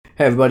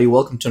Hey everybody,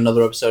 welcome to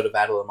another episode of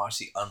Adel and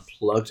Marcy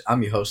Unplugged.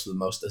 I'm your host of the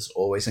most as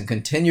always, and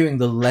continuing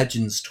the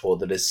Legends tour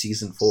that is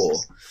season 4.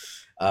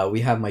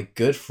 We have my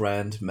good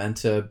friend,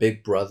 mentor,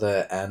 big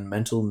brother, and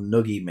mental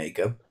noogie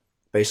maker.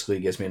 Basically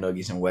gives me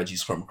nuggies and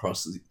wedgies from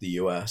across the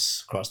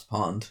US, across the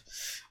pond.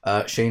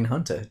 Shane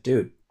Hunter.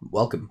 Dude,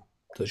 welcome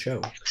to the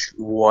show.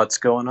 What's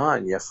going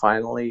on? You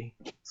finally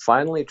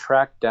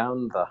tracked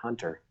down the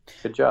hunter.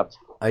 Good job.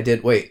 I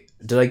did. Wait,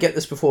 did I get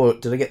this before?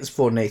 Did I get this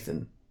before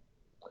Nathan?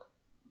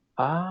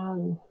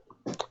 Um,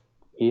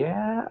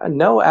 yeah,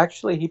 no,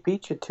 actually, he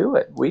beat you to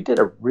it. We did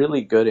a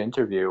really good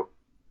interview,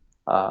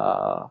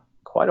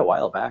 quite a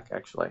while back,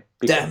 actually.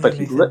 Damn But it,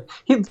 Nathan.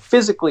 he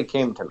physically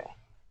came to me.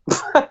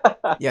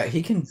 Yeah,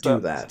 he can do So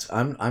that.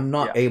 I'm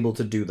not yeah, able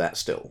to do that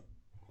still.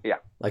 yeah.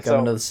 Like I have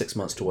So another 6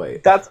 months to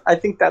wait. I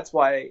think that's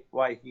why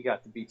he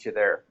got to beat you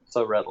there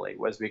so readily,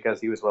 was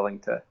because he was willing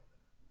to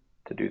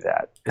do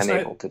that It's and not.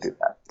 able to do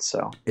that.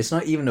 So It's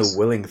not even a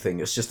willing thing.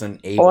 It's just an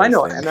oh, I able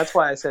know, thing. and that's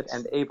why I said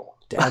and able.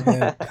 Damn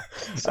it! All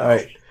So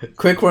right,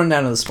 quick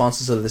rundown of the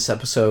sponsors of this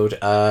episode.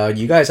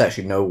 You guys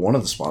actually know one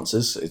of the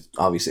sponsors.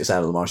 Obviously, it's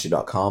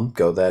adelmarcy.com.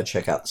 Go there,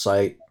 check out the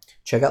site,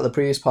 check out the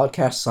previous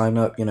podcast, sign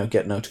up,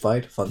 get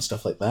notified, fun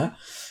stuff like that.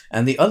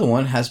 And the other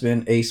one has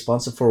been a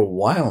sponsor for a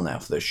while now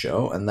for this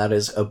show, and that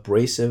is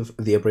Abrasive.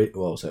 What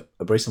was it?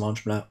 Abrasive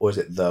Entrepreneur, or is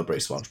it the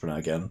Abrasive Entrepreneur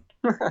again?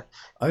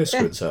 I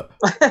screwed this up.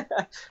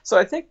 so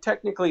I think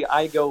technically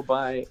I go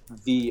by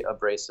the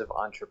abrasive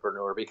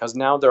entrepreneur because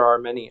now there are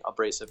many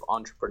abrasive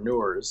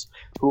entrepreneurs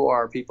who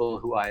are people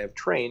who I have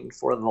trained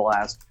for the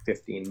last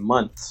 15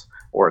 months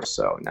or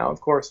so. Now,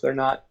 of course, they're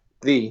not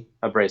the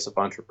abrasive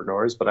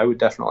entrepreneurs, but I would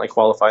definitely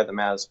qualify them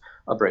as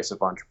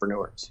abrasive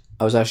entrepreneurs.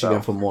 I was actually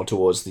going So, for more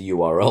towards the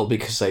URL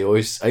because I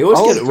always get it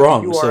for the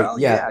wrong. So URL,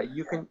 yeah,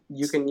 yeah,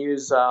 you can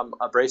use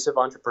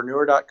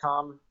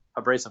abrasiveentrepreneur.com,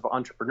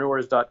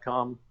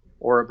 abrasiveentrepreneurs.com,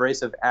 or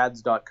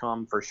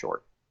abrasiveads.com for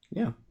short.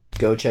 yeah.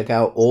 Go check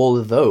out all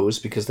of those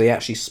because they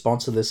actually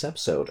sponsor this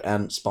episode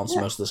and sponsor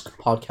Yeah. most of this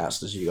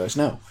podcast, as you guys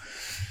know.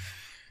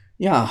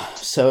 Yeah,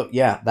 so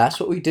yeah, that's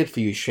what we did for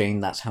you, Shane.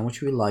 That's how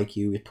much we like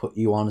you. We put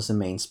you on as the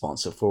main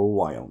sponsor for a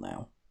while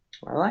now.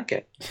 I like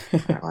it.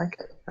 I like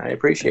it. I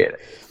appreciate it.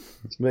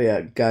 But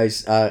yeah,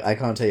 guys, I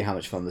can't tell you how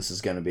much fun this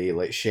is going to be.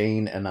 Like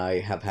Shane and I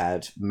have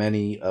had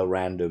many a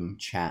random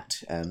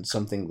chat, and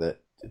something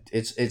that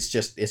it's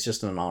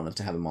just an honor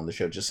to have him on the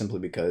show, just simply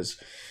because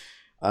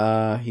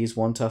he's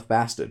one tough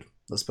bastard.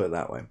 Let's put it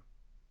that way.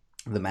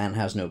 The man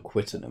has no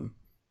quit in him.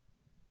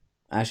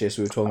 Actually, as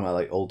we were talking about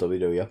like old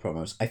WWF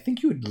promos, I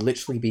think you would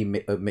literally be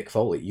Mick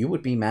Foley. You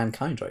would be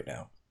Mankind right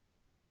now.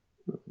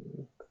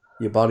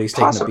 Your body's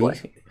taking a Possibly.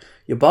 beat.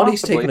 Your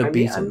body's Possibly. taking a I mean,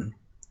 beating.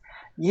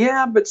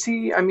 yeah, but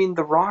see, I mean,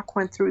 The Rock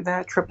went through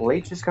that. Triple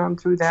H has gone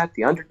through that.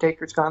 The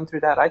Undertaker's gone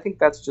through that. I think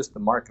that's just the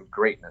mark of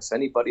greatness.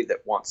 Anybody that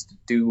wants to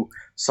do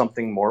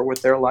something more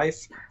with their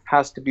life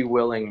has to be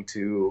willing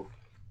to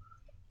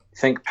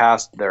think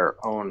past their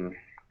own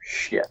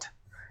shit.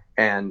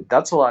 And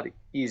that's a lot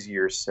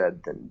easier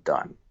said than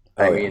done.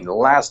 I Oh yeah. mean,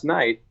 last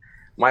night,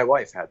 my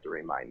wife had to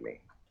remind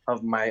me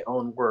of my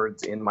own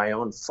words in my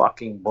own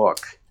fucking book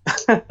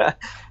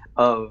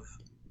of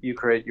you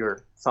create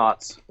your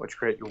thoughts, which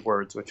create your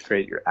words, which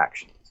create your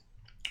actions.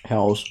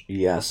 Hells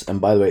yes.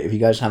 And by the way, if you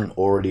guys haven't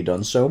already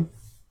done so,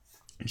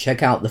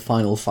 check out The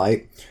Final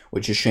Fight,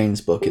 which is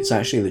Shane's book. It's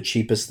actually the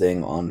cheapest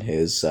thing on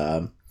his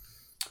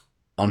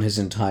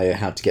entire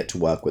how to get to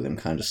work with him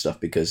kind of stuff,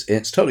 because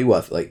it's totally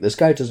worth it. Like, this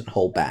guy doesn't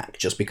hold back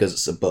just because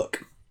it's a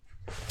book.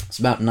 It's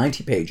about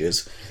 90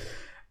 pages,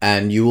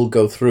 and you will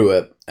go through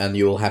it, and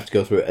you will have to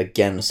go through it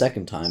again a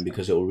second time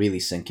because it will really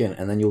sink in,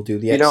 and then you'll do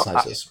the You know,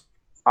 exercises.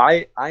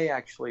 I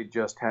actually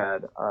just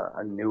had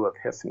a new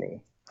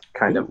epiphany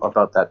kind of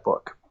about that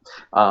book.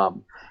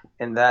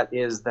 And that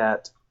is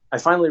that I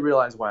finally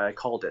realized why I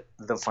called it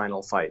The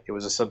Final Fight. It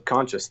was a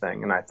subconscious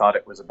thing, and I thought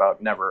it was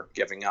about never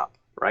giving up,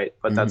 right?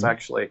 But that's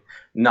actually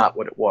not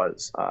what it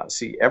was.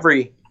 See,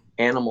 every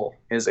animal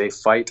is a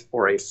fight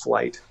or a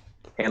flight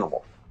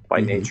animal by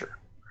nature,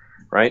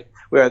 right?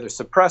 We either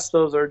suppress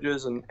those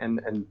urges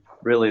and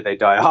really they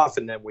die off,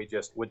 and then we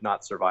just would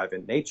not survive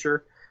in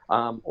nature,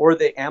 or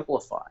they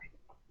amplify,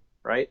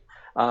 right?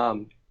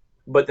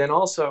 But then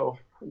also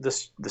the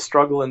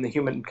struggle in the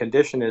human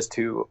condition is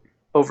to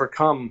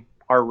overcome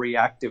our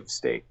reactive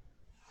state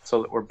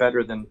so that we're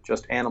better than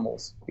just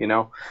animals,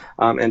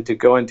 and to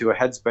go into a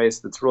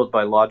headspace that's ruled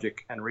by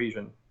logic and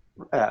reason,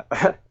 uh,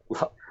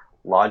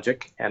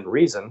 logic and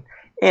reason,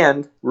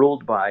 and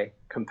ruled by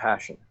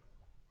compassion.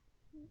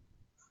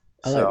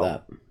 I like So,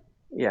 that.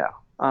 yeah.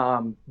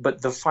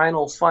 But the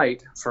final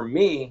fight for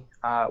me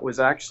was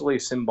actually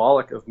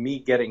symbolic of me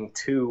getting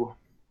to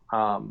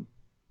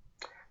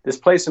this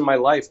place in my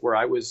life where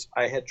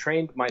I had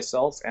trained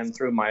myself and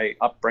through my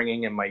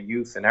upbringing and my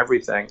youth and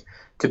everything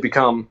to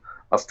become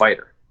a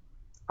fighter.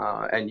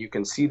 And you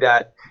can see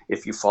that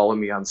if you follow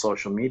me on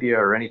social media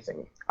or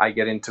anything. I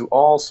get into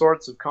all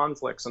sorts of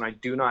conflicts and I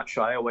do not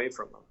shy away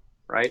from them,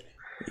 right?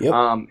 Yep.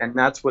 And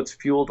that's what's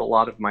fueled a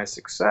lot of my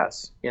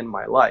success in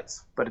my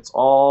life. But it's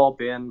all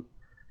been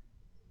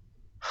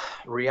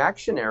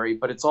reactionary,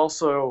 but it's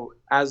also,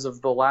 as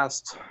of the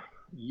last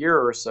year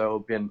or so,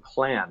 been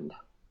planned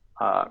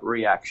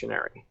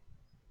reactionary.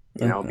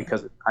 You know,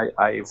 because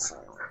I've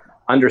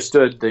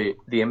understood the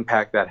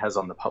impact that has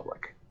on the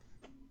public,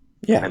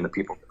 and the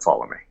people that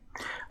follow me.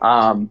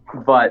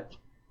 But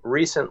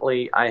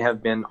recently, I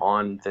have been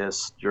on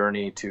this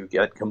journey to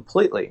get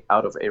completely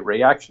out of a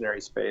reactionary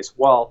space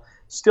while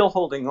still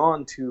holding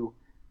on to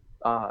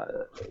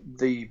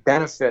the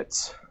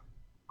benefits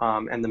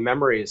and the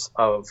memories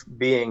of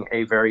being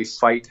a very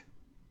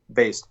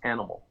fight-based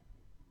animal.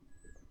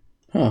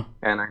 Huh.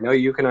 And I know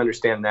you can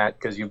understand that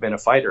because you've been a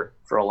fighter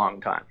for a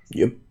long time.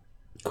 Yep.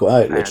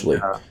 Quite literally.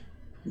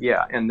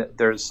 And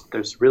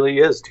there's really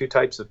is two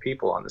types of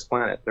people on this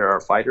planet. There are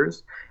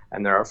fighters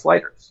and there are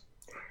flighters.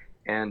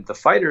 And the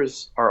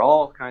fighters are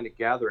all kind of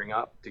gathering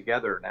up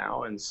together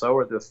now, and so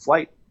are the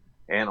flight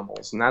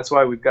animals. And that's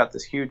why we've got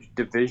this huge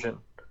division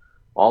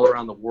all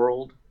around the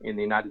world, in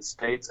the United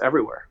States,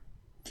 everywhere.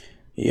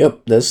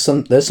 Yep, there's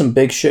some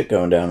big shit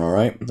going down, all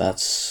right?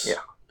 That's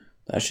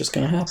just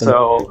going to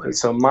happen.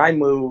 So my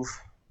move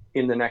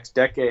in the next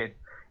decade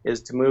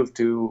is to move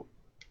to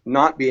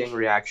not being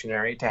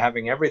reactionary, to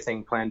having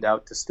everything planned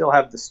out, to still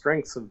have the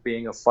strengths of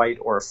being a fight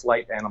or a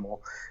flight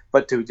animal,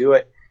 but to do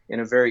it in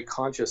a very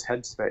conscious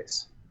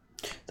headspace.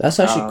 That's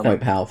actually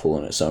quite powerful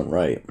in its own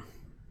right.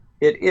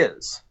 It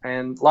is,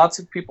 and lots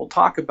of people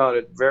talk about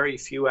it. Very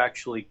few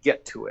actually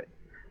get to it.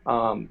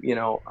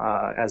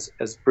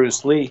 As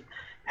Bruce Lee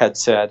had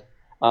said,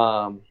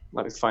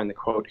 let me find the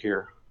quote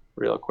here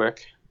real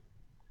quick.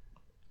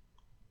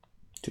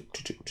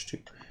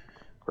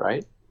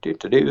 Right?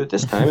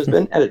 This time has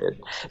been edited.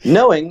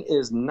 Knowing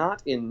is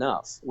not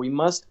enough. We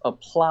must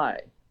apply.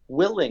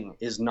 Willing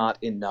is not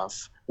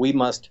enough. We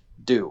must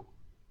do.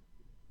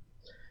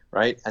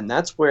 Right? And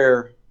that's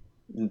where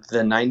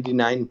the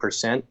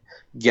 99%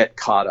 get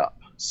caught up.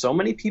 So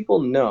many people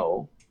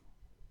know,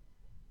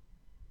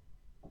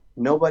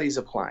 nobody's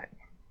applying.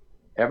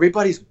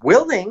 Everybody's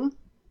willing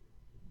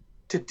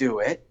to do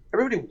it.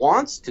 Everybody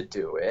wants to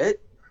do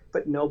it,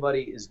 but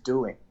nobody is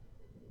doing.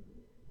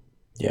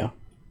 Yeah.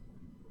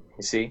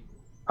 You see?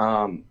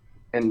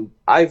 And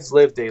I've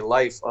lived a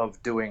life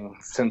of doing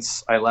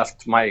since I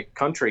left my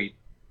country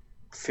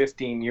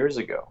 15 years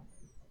ago,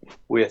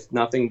 with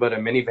nothing but a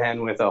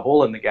minivan with a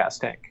hole in the gas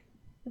tank.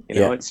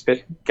 It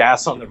spit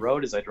gas on the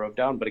road as I drove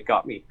down, but it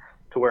got me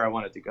to where I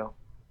wanted to go.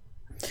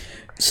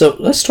 So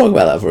let's talk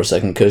about that for a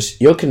second, because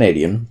you're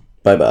Canadian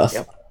by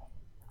birth.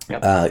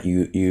 Yep.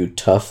 You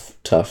tough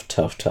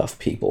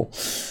people,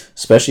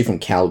 especially from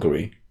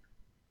Calgary.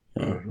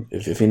 Mm-hmm.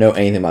 If you know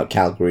anything about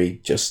Calgary,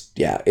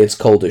 it's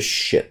cold as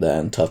shit there,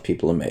 and tough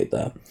people are made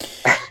there.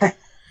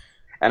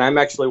 And I'm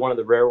actually one of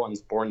the rare ones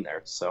born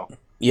there, so.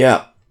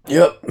 Yeah.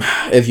 Yep.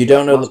 If you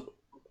don't know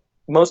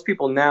most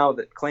people now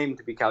that claim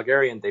to be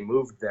Calgarian, they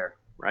moved there,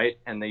 right?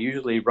 And they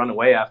usually run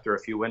away after a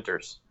few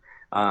winters.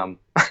 But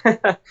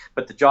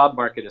the job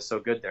market is so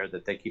good there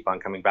that they keep on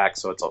coming back.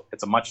 So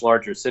it's a much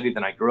larger city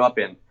than I grew up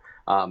in.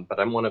 But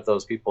I'm one of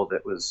those people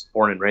that was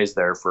born and raised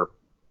there for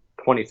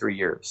 23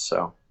 years.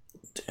 So.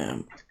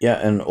 Damn. Yeah,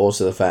 and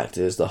also the fact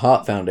is the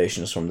Heart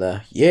Foundation is from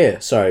there. Yeah,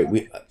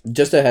 sorry.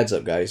 Just a heads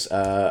up, guys.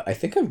 I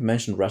think I've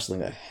mentioned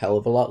wrestling a hell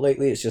of a lot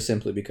lately. It's just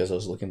simply because I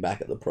was looking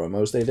back at the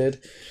promos they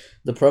did.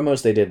 The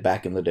promos they did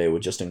back in the day were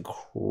just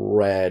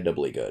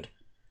incredibly good.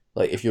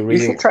 Like, if you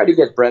really... You should try to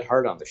get Bret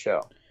Hart on the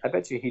show. I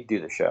bet you he'd do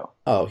the show.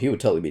 Oh, he would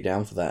totally be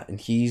down for that. And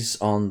he's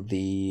on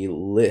the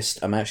list.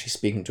 I'm actually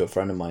speaking to a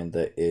friend of mine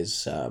that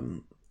is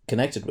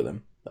connected with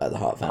him at the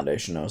Heart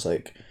Foundation. I was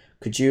like,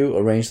 could you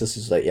arrange this?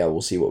 He's like, yeah,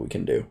 we'll see what we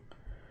can do.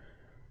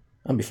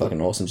 That'd be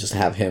fucking awesome just to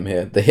have him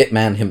here. The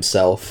Hitman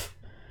himself.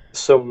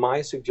 So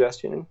my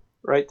suggestion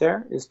right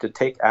there is to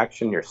take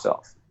action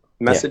yourself.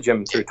 Message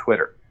him through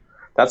Twitter.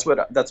 That's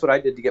what I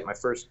did to get my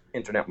first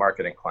internet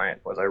marketing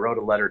client. Was I wrote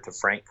a letter to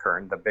Frank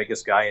Kern, the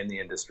biggest guy in the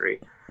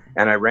industry,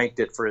 and I ranked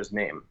it for his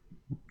name,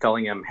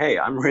 telling him, hey,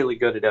 I'm really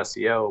good at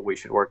SEO. We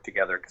should work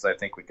together because I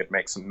think we could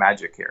make some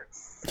magic here.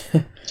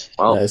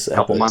 Well, a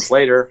couple months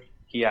later,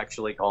 he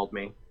actually called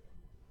me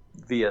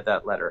via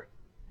that letter,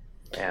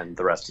 and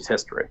the rest is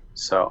history.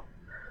 So,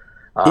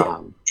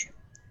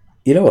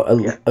 you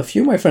know, a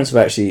few of my friends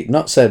have actually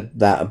not said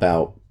that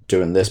about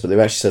doing this, but they've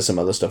actually said some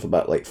other stuff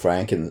about like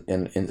Frank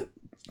in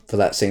for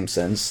that same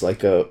sense.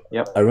 Like, I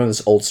remember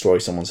this old story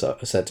someone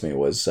said to me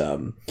was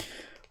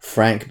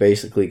Frank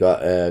basically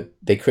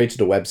they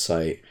created a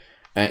website,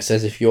 and it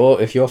says if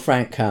you're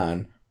Frank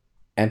Khan,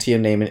 enter your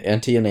name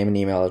and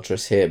email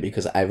address here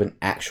because I have an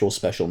actual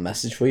special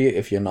message for you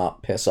if you're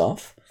not piss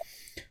off.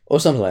 Or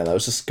something like that. It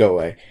was just go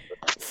away.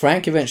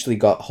 Frank eventually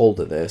got hold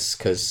of this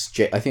because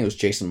I think it was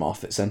Jason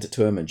Moffat sent it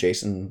to him, and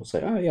Jason was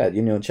like, oh yeah,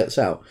 check this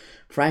out.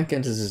 Frank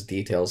enters his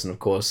details, and of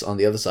course on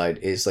the other side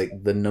is like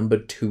the number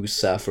 2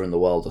 surfer in the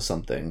world or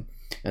something,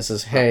 and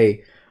says,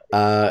 hey,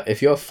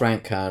 if you're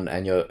Frank Khan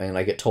and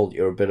I get told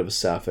you're a bit of a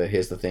surfer,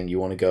 here's the thing, you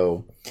want to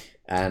go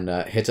and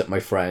hit up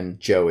my friend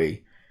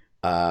Joey,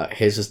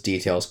 here's his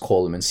details,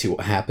 call him and see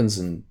what happens,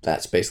 and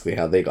that's basically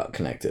how they got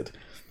connected.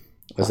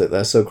 I was like,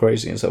 that's so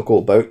crazy and so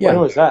cool. But yeah,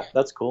 when was that?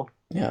 That's cool.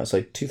 Yeah, it's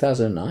like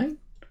 2009?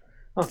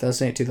 Huh.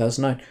 2008,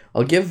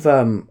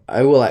 2009.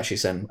 I will actually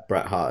send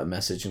Bret Hart a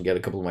message and get a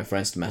couple of my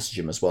friends to message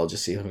him as well,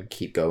 just see if I can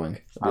keep going.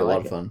 It'll be I a lot like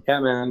of it. fun. Yeah,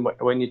 man.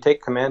 When you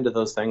take command of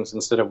those things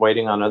instead of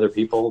waiting on other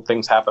people,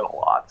 things happen a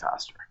lot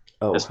faster.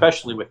 Oh,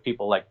 Especially with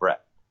people like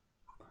Bret.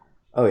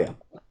 oh yeah.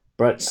 Yeah.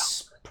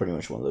 Brett's pretty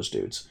much one of those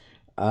dudes.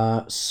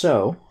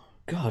 So,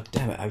 God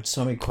damn it, I have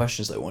so many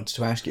questions that I wanted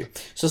to ask you.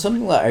 So,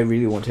 something that I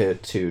really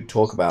wanted to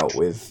talk about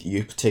with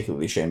you,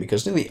 particularly, Shane,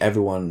 because nearly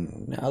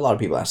everyone, a lot of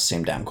people ask the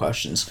same damn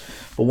questions.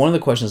 But one of the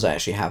questions I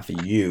actually have for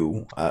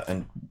you,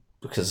 and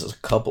because there's a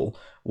couple,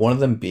 one of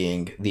them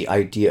being the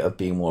idea of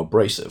being more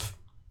abrasive.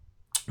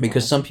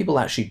 Because Mhm. some people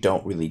actually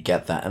don't really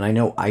get that, and I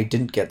know I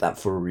didn't get that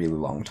for a really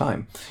long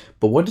time.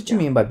 But what did you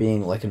Yeah. mean by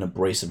being like an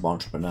abrasive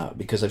entrepreneur?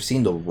 Because I've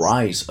seen the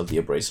rise of the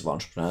abrasive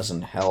entrepreneurs,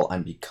 and hell,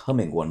 I'm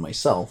becoming one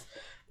myself.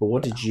 But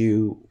what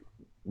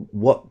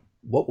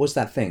was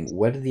that thing?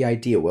 Where did the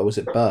idea? Where was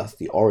it birthed?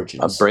 The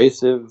origins?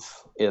 Abrasive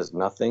is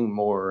nothing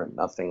more and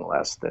nothing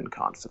less than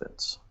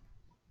confidence.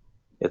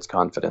 It's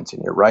confidence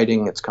in your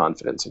writing, it's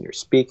confidence in your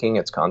speaking,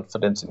 it's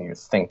confidence in your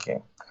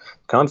thinking,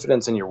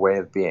 confidence in your way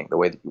of being, the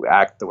way that you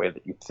act, the way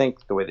that you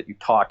think, the way that you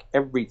talk,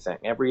 everything.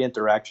 Every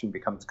interaction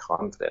becomes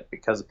confident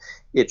because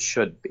it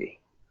should be.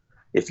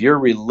 If you're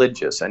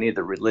religious, any of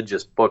the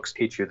religious books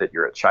teach you that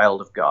you're a child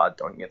of God,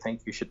 don't you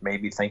think you should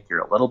maybe think you're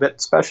a little bit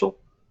special?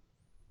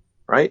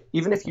 Right?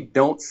 Even if you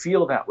don't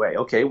feel that way,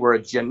 okay, we're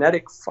a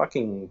genetic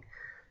fucking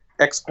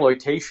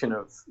exploitation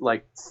of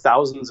like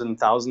thousands and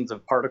thousands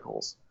of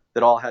particles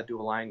that all had to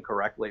align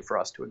correctly for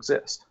us to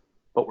exist.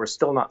 But we're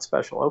still not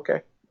special.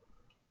 Okay.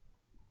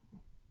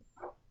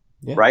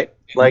 Yeah. Right?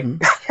 Like,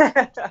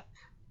 Mm-hmm.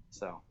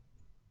 so.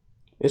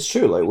 It's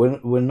true. Like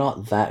we're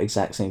not that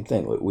exact same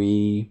thing. Like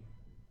we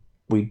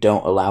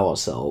don't allow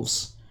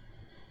ourselves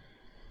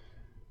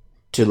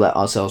to let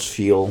ourselves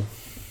feel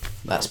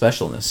that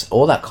specialness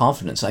or that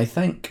confidence. I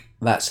think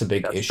that's a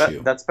big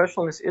issue. That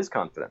specialness is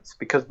confidence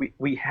because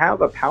we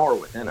have a power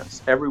within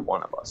us. Every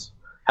one of us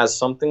has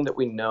something that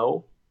we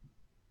know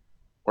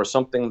or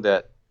something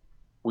that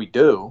we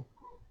do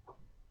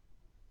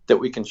that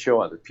we can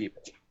show other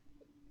people.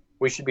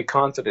 We should be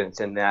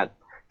confident in that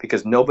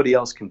because nobody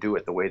else can do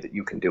it the way that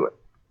you can do it.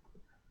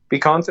 Be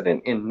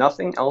confident in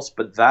nothing else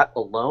but that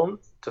alone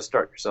to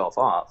start yourself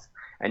off,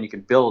 and you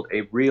can build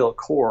a real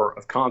core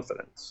of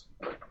confidence.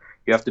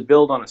 You have to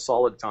build on a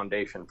solid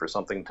foundation for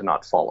something to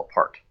not fall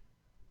apart.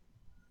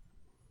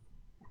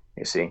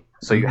 You see?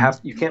 So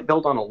you can't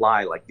build on a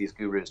lie like these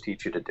gurus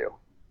teach you to do.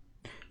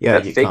 Yeah,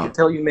 That you fake can't. it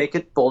till you make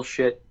it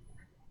bullshit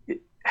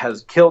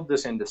has killed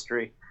this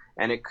industry,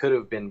 and it could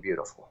have been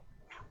beautiful.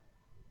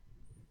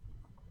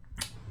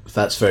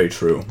 That's very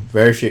true.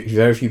 Very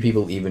few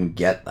people even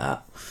get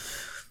that.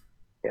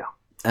 Yeah.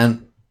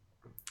 And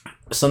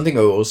something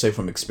I will say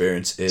from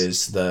experience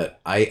is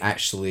that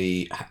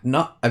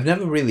I've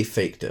never really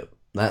faked it.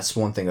 That's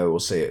one thing I will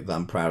say that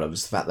I'm proud of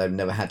is the fact that I've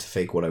never had to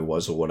fake what I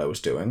was or what I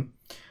was doing.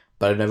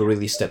 But I've never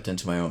really stepped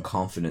into my own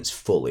confidence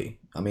fully.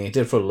 I mean, I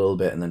did for a little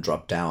bit and then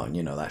dropped down.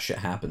 You know, that shit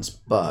happens.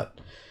 But,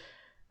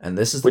 and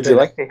this is the Would you bit,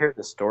 like to hear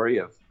the story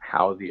of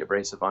how the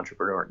Abrasive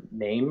Entrepreneur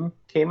name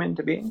came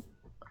into being?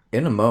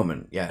 in a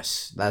moment,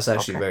 yes. That's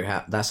actually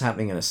Okay. that's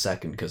happening in a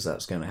second because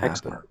that's going to happen.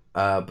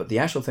 Excellent. But the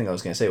actual thing I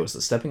was going to say was that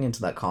stepping into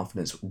that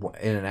confidence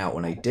in and out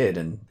when I did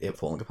and it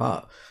falling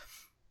apart,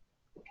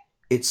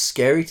 it's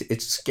scary.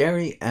 It's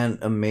scary and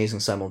amazing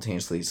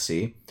simultaneously to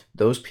see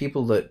those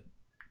people that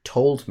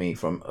told me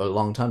from a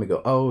long time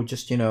ago, oh,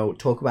 just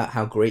talk about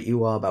how great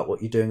you are, about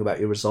what you're doing,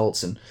 about your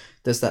results, and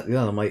this, that, the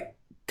other. I'm like,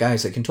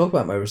 guys, I can talk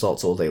about my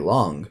results all day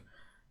long,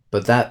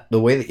 but the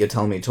way that you're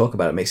telling me to talk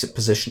about it makes it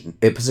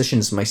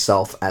positions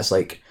myself as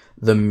like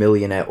the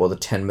millionaire or the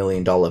 $10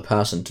 million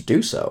person to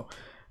do so.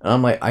 And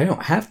I'm like, I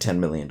don't have $10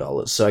 million,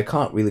 so I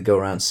can't really go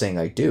around saying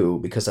I do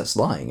because that's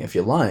lying. If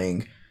you're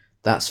lying,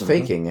 that's Mm-hmm.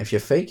 faking. If you're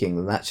faking,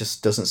 then that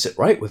just doesn't sit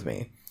right with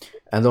me.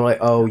 And they're like,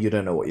 oh, Yeah. you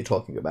don't know what you're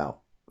talking about.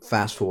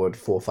 Fast forward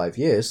 4 or 5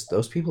 years,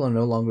 those people are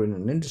no longer in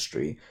an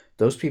industry.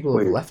 Those people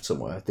have Weird. left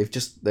somewhere.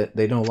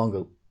 They no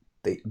longer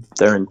they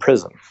They're in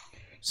prison.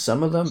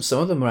 some of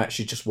them are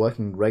actually just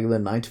working regular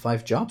 9 to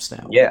 5 jobs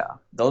now. Yeah,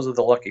 those are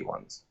the lucky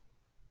ones.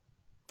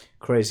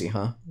 Crazy,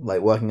 huh?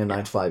 Like working a nine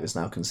Yeah. to five is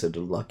now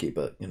considered lucky,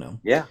 but Yeah,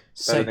 better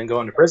say than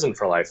going to prison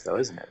for life, though,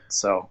 isn't it?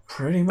 So,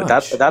 pretty but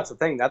much, that's the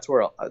thing. That's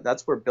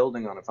where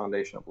building on a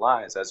foundation of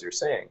lies, as you're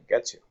saying,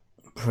 gets you.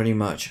 pretty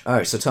much. All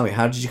right, so tell me,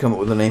 how did you come up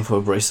with the name for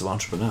Abrasive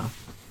Entrepreneur?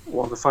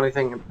 Well, the funny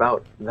thing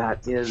about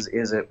that is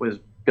it was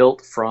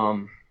built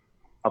from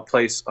a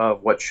place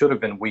of what should have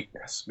been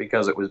weakness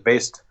because it was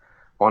based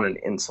on an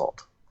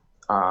insult.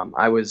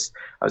 I was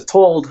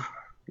told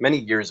many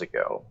years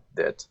ago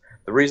that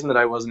the reason that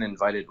I wasn't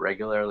invited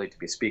regularly to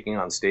be speaking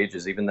on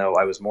stages, even though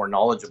I was more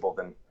knowledgeable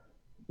than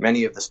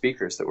many of the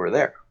speakers that were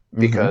there,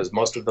 Mm-hmm. because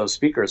most of those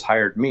speakers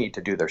hired me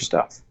to do their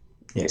stuff.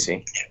 Yeah. You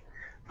see,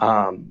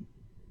 um,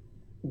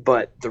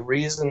 but the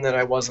reason that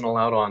I wasn't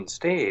allowed on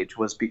stage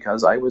was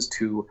because I was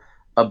too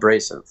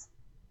abrasive.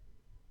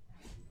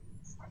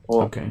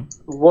 Well, Okay.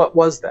 what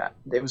was that?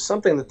 It was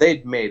something that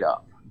they'd made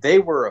up. they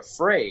were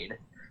afraid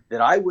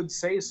that I would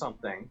say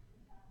something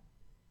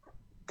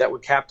that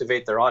would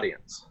captivate their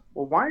audience.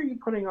 Well, why are you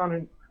putting on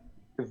an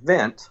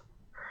event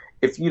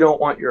if you don't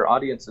want your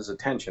audience's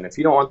attention? If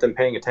you don't want them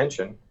paying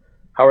attention,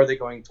 how are they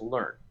going to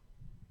learn?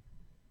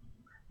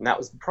 And that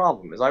was the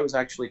problem, is I was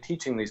actually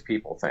teaching these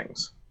people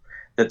things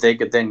that they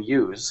could then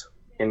use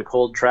in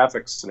cold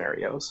traffic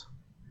scenarios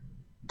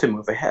to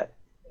move ahead.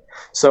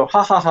 So,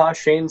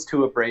 Shane's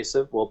too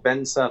abrasive. Well,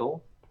 Ben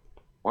Settle,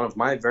 one of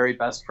my very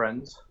best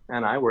friends,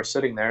 and I were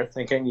sitting there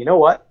thinking, you know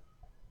what?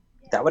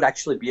 That would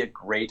actually be a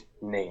great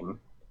name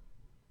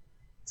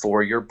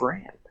for your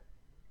brand.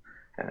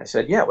 And I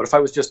said, yeah, what if I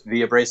was just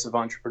the abrasive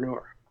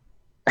entrepreneur?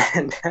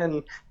 And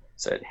Ben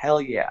said,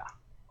 hell yeah.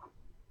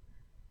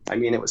 I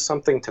mean, it was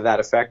something to that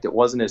effect. It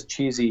wasn't as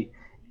cheesy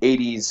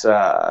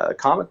 80s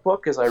comic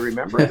book as I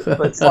remember it,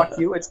 but fuck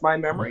you, it's my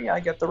memory. I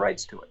get the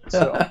rights to it.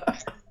 So.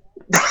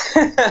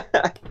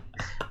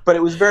 But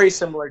it was very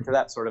similar to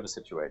that sort of a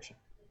situation.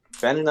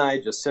 Ben and I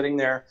just sitting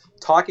there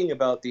talking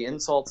about the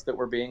insults that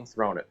were being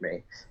thrown at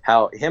me,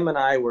 how him and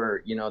I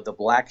were, the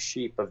black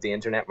sheep of the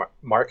internet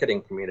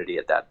marketing community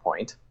at that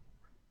point.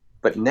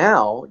 But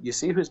now, you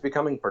see who's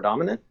becoming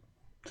predominant?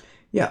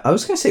 Yeah, I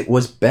was going to say,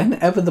 was Ben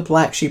ever the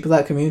black sheep of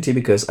that community?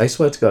 Because I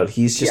swear to God,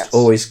 he's just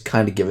always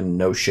kind of given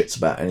no shits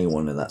about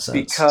anyone in that sense.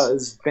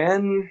 Because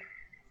Ben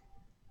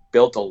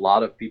built a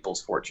lot of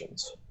people's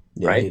fortunes,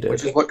 right? He did.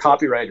 Which is what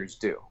copywriters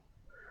do.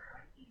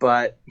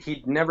 But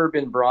he'd never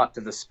been brought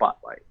to the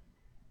spotlight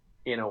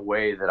in a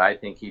way that I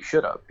think he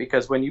should have.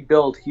 Because when you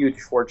build huge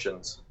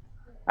fortunes,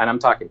 and I'm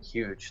talking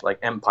huge, like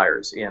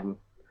empires in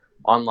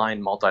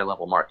online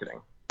multi-level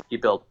marketing, he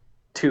built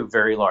 2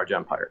 very large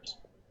empires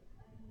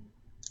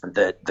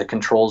that the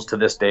controls to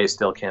this day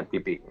still can't be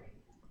beaten.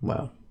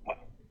 Wow.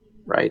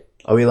 Right?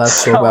 Are we allowed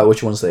to talk about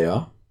which ones they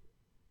are?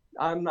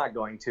 I'm not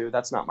going to.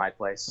 That's not my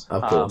place.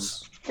 Of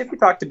course. If you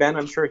talk to Ben,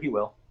 I'm sure he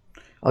will.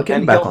 I'll get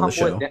him back on the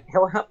show.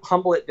 He'll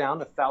humble it down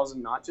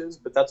 1,000 notches,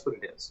 but that's what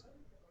it is.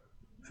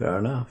 Fair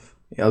enough.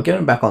 Yeah, I'll get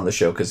him back on the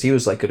show because he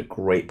was like a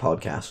great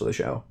podcast for the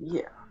show.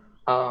 Yeah.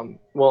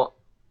 Well,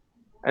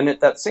 and at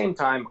that same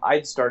time,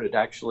 I'd started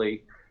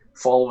actually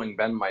following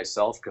Ben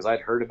myself because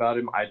I'd heard about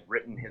him. I'd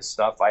written his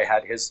stuff. I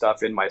had his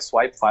stuff in my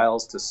swipe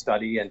files to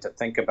study and to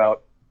think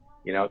about,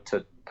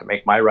 to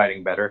make my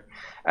writing better.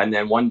 And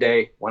then one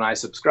day when I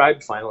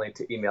subscribed finally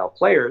to Email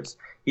Players,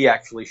 he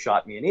actually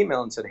shot me an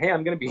email and said, hey,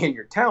 I'm going to be in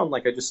your town.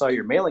 Like, I just saw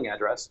your mailing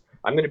address.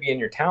 I'm going to be in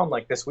your town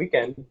like this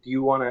weekend. Do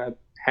you want to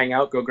hang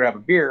out, go grab a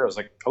beer? I was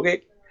like,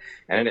 okay.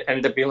 And it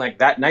ended up being like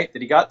that night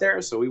that he got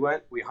there. So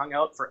we hung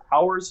out for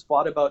hours,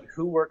 fought about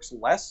who works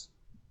less.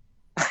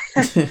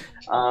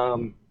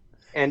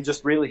 And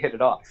just really hit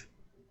it off,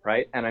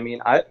 right? And I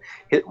mean,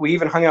 we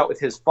even hung out with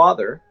his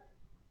father,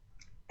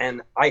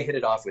 and I hit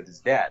it off with his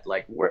dad.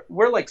 Like,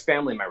 we're like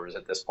family members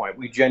at this point.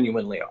 We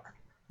genuinely are.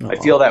 I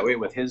feel that way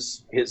with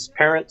his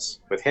parents,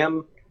 with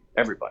him,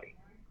 everybody.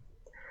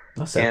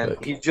 That's and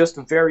epic. He's just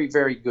a very,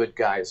 very good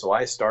guy. So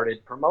I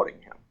started promoting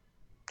him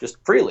just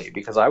freely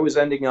because I was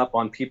ending up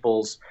on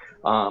people's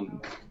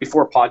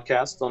before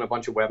podcasts on a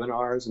bunch of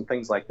webinars and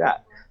things like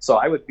that. So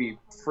I would be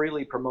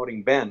freely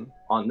promoting Ben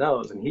on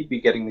those, and he'd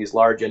be getting these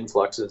large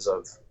influxes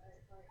of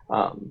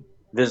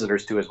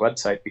visitors to his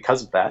website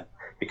because of that,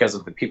 because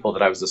of the people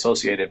that I was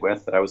associated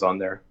with, that I was on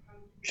their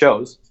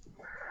shows.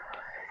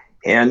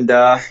 And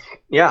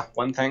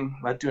one thing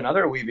led to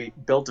another. We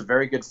built a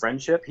very good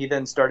friendship. He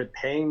then started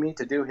paying me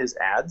to do his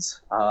ads.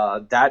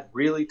 That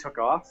really took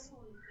off,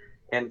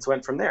 and it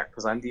went from there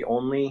because I'm the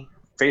only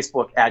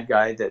Facebook ad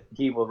guy that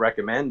he will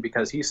recommend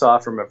because he saw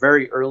from a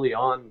very early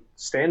on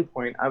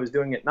standpoint, I was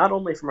doing it not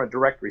only from a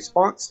direct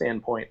response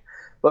standpoint,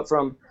 but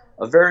from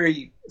a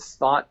very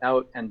thought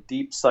out and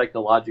deep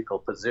psychological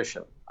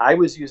position. I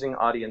was using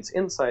audience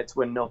insights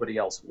when nobody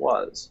else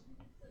was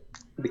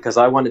because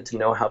I wanted to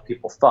know how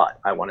people thought.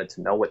 I wanted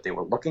to know what they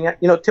were looking at,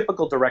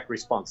 typical direct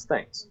response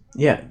things.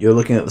 Yeah, you're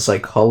looking at the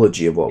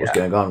psychology of what was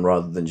going on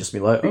rather than just be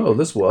like, oh,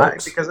 this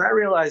works. Because I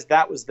realized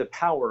that was the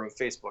power of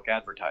Facebook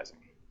advertising.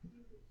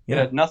 It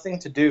had nothing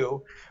to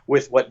do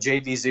with what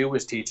JVZoo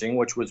was teaching,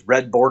 which was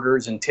red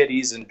borders and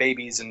titties and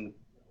babies and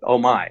oh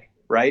my,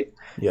 right?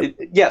 Yep.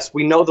 Yes,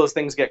 we know those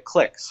things get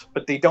clicks,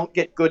 but they don't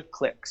get good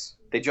clicks.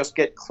 They just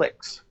get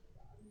clicks.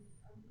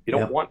 You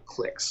don't want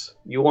clicks.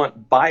 You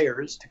want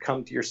buyers to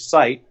come to your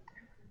site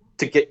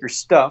to get your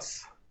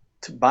stuff,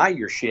 to buy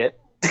your shit,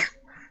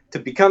 to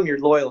become your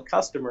loyal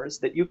customers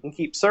that you can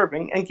keep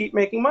serving and keep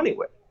making money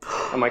with.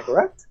 Am I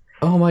correct?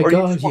 Oh my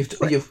God,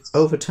 you've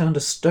overturned a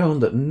stone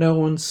that no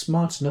one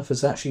smart enough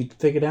has actually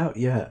figured out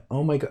yet.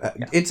 Oh my God.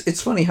 Yeah.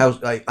 It's funny how,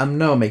 I'm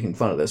making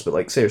fun of this,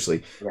 but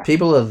seriously,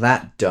 people are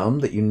that dumb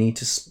that you need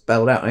to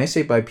spell it out. And I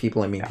say by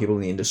people, I mean people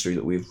in the industry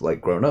that we've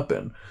grown up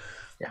in.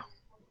 Yeah.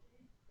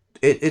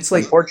 It's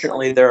like...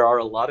 Unfortunately, there are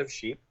a lot of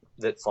sheep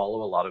that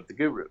follow a lot of the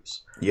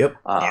gurus. Yep.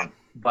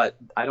 But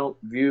I don't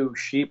view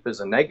sheep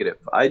as a negative.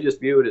 I just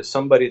view it as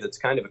somebody that's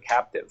kind of a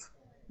captive.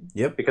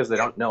 Yep. Because they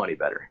don't know any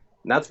better.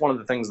 And that's one of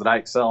the things that I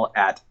excel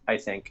at, I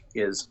think,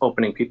 is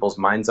opening people's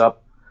minds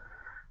up.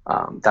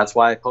 That's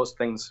why I post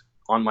things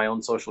on my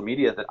own social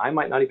media that I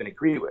might not even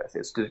agree with,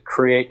 is to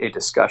create a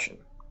discussion.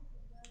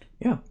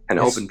 Yeah. And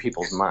open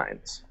people's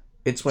minds.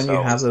 It's when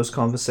you have those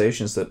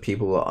conversations that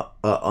people are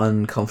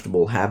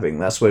uncomfortable having.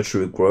 That's where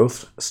true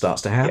growth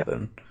starts to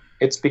happen. Yeah.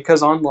 It's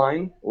because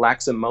online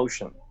lacks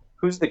emotion.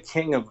 Who's the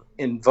king of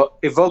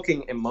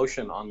evoking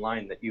emotion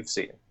online that you've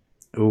seen?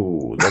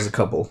 Ooh, there's a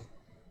couple.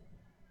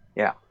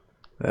 Yeah.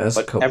 There's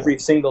a couple. Every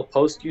single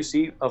post you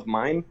see of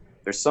mine,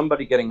 there's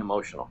somebody getting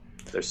emotional.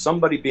 There's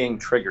somebody being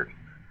triggered.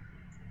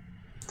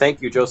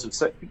 Thank you, Joseph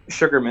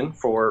Sugarman,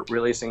 for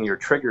releasing your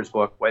Triggers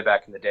book way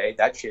back in the day.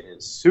 That shit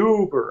is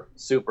super,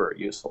 super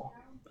useful.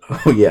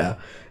 Oh, yeah.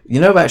 You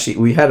know, actually,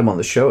 we had him on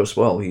the show as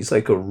well. He's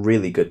like a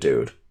really good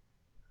dude.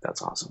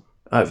 That's awesome.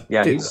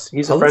 Dude,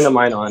 he's a friend of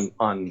mine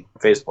on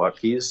Facebook.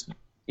 He's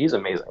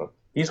amazing.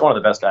 He's one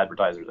of the best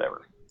advertisers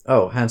ever.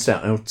 Oh, hands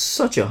down. And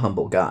such a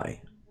humble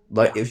guy.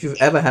 Like, if you've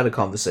ever had a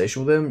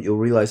conversation with him, you'll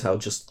realize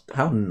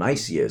how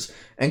nice he is.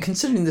 And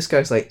considering this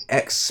guy's like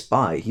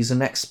ex-spy, he's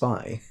an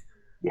ex-spy.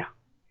 Yeah.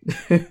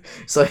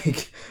 It's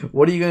like,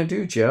 what are you going to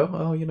do, Joe?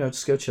 Oh,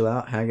 just go chill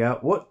out, hang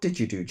out. What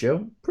did you do,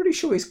 Joe? Pretty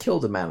sure he's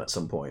killed a man at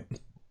some point.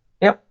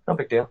 Yep, no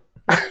big deal.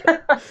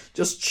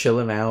 Just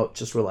chilling out,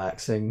 just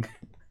relaxing.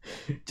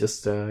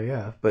 Just,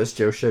 yeah. But it's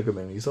Joe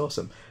Sugarman. He's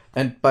awesome.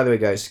 And by the way,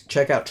 guys,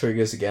 check out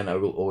Triggers again. I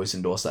will always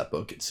endorse that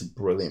book. It's a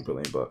brilliant,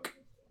 brilliant book.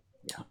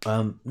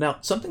 Yeah. Now,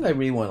 something I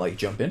really want to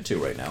jump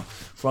into right now,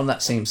 from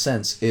that same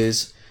sense,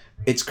 is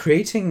it's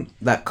creating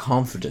that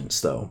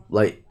confidence, though.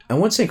 I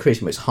wouldn't say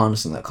creating, but it's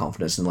harnessing that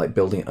confidence and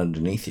building it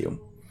underneath you.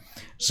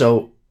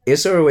 So,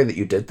 is there a way that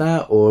you did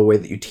that, or a way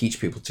that you teach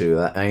people to do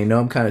that? And I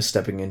know I'm kind of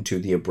stepping into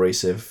the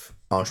Abrasive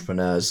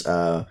Entrepreneurs,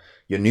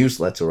 your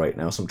newsletter right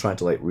now, so I'm trying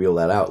to reel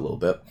that out a little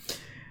bit.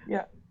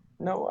 Yeah.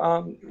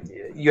 No,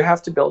 you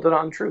have to build it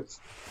on truth.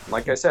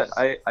 Like I said,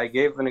 I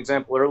gave an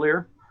example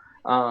earlier.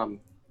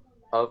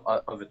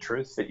 Of a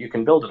truth that you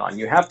can build it on.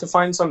 You have to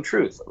find some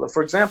truth.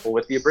 For example,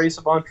 with the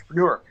Abrasive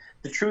Entrepreneur,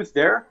 the truth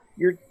there,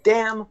 you're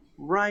damn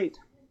right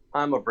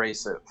I'm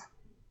abrasive.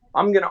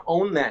 I'm going to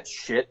own that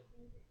shit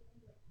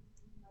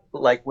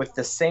with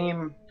the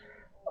same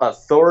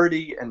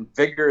authority and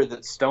vigor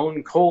that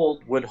Stone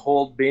Cold would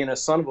hold being a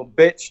son of a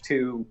bitch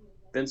to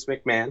Vince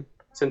McMahon,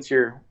 since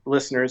your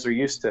listeners are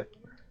used to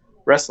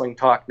wrestling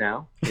talk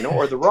now,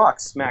 or The Rock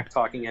smack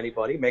talking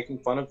anybody, making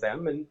fun of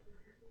them, and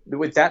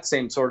with that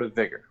same sort of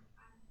vigor.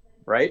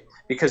 Right?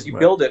 Because you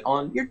build it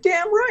on, you're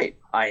damn right.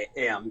 I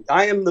am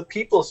the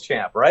people's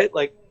champ, right?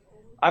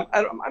 I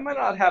might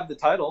not have the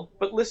title,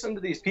 but listen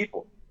to these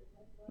people.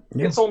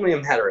 Yeah. It's only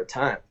a matter of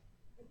time.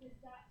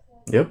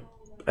 Yep.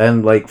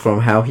 And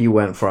from how he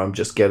went from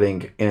just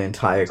getting an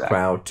entire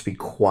crowd to be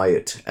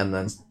quiet and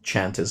then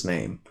chant his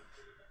name.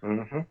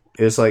 Mm-hmm.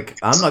 It was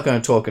I'm not going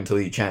to talk until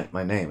you chant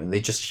my name. And they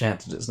just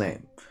chanted his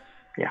name.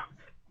 Yeah.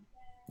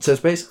 So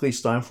it's basically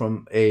starting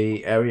from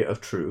a area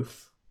of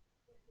truth.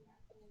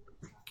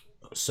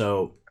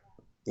 So,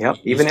 yep.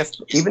 Even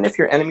if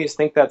your enemies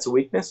think that's a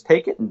weakness,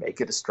 take it and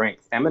make it a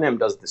strength. Eminem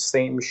does the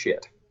same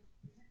shit.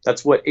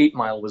 That's what 8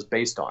 Mile was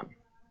based on.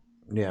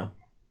 Yeah.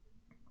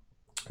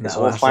 His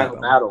whole final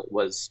battle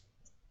was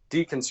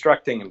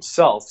deconstructing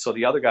himself, so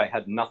the other guy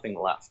had nothing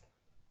left.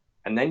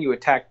 And then you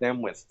attack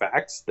them with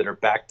facts that are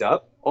backed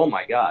up. Oh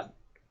my God.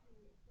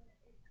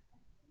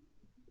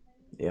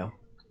 Yeah.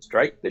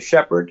 Strike the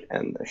shepherd,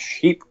 and the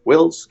sheep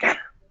will scatter.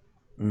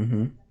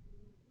 Mm-hmm.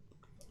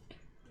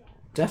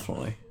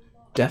 Definitely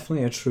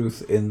a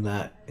truth in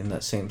that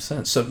same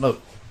sense. So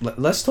look,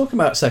 let's talk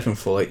about a second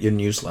for your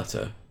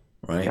newsletter,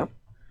 right? Yep.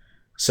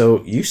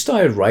 So you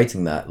started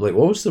writing that. What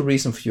was the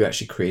reason for you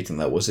actually creating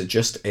that? Was it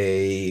just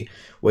a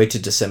way to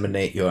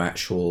disseminate your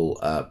actual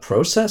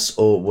process,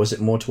 or was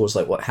it more towards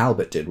what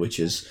Halbert did, which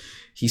is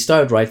he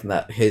started writing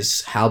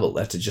his Halbert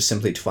letter just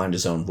simply to find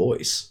his own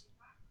voice?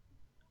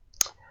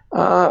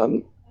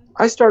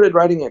 I started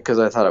writing it because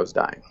I thought I was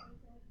dying.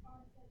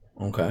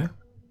 Okay.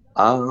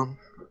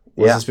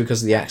 Was this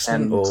because of the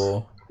accident,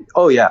 or?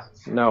 Oh yeah,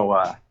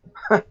 no.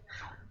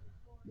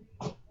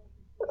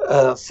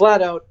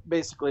 Flat out,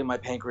 basically, my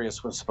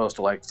pancreas was supposed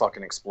to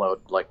fucking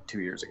explode 2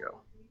 years ago.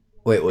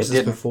 Wait, was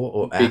this before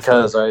or after?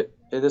 Because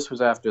this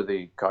was after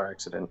the car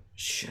accident.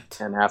 Shit.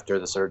 And after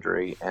the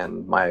surgery,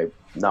 and my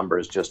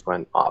numbers just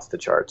went off the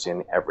charts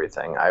in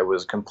everything. I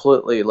was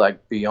completely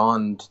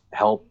beyond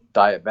help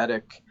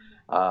diabetic.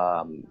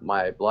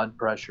 My blood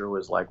pressure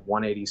was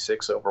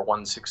 186 over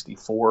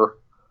 164.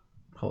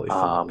 Holy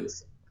fuck.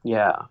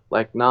 Yeah,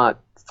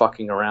 not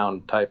fucking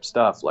around type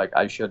stuff.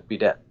 I should be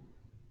dead.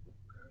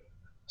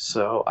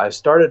 So I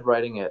started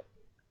writing it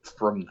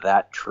from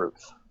that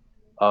truth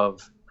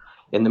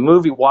in the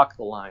movie Walk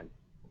the Line,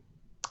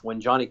 when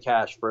Johnny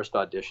Cash first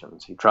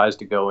auditions, he tries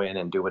to go in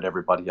and do what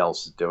everybody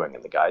else is doing.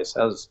 And the guy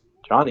says,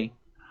 Johnny,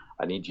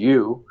 I need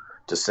you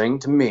to sing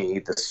to me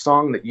the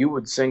song that you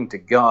would sing to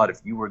God if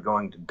you were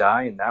going to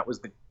die. And that was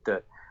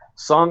the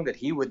song that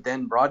he would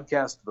then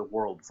broadcast to the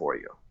world for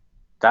you.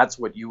 That's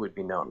what you would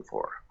be known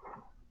for.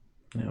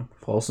 Yeah,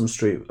 Folsom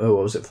Street. Oh,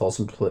 what was it?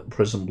 Folsom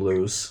Prison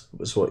Blues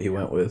was what you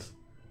went with.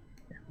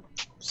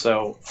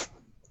 So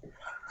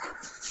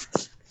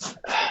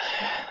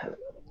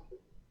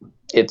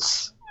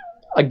it's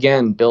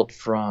again built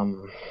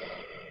from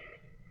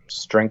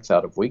strength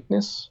out of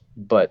weakness,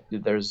 but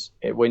there's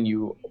when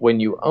you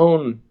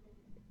own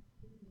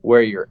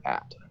where you're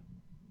at,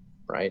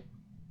 right?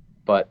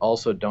 But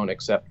also don't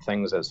accept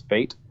things as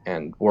fate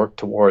and work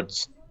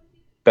towards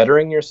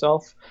bettering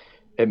yourself,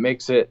 it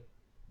makes it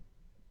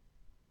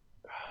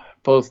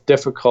both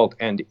difficult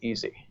and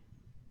easy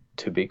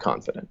to be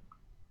confident.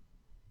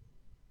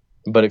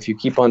 But if you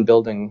keep on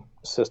building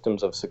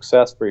systems of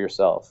success for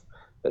yourself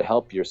that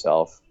help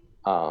yourself,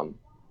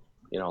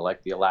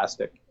 like the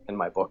elastic in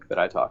my book that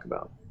I talk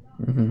about,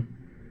 Mm-hmm.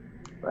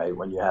 right?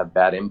 When you have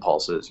bad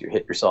impulses, you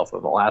hit yourself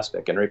with an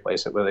elastic and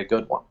replace it with a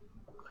good one.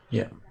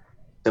 Yeah.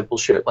 Simple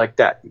shit like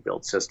that. You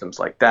build systems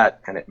like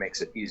that, and it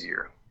makes it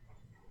easier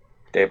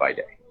day by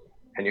day.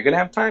 And you're going to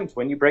have times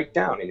when you break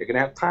down, and you're going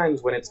to have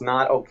times when it's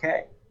not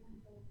okay.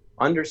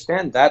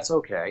 Understand that's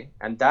okay,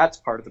 and that's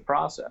part of the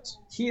process.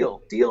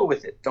 Heal, deal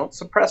with it. Don't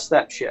suppress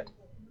that shit.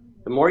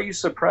 The more you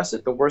suppress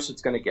it, the worse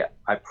it's going to get.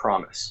 I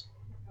promise.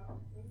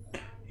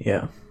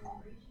 Yeah.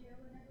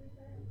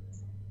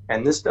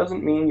 And this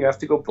doesn't mean you have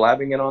to go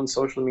blabbing it on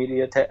social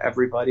media to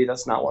everybody.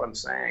 That's not what I'm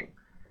saying.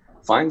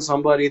 Find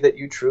somebody that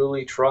you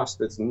truly trust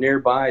that's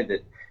nearby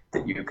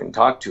that you can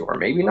talk to, or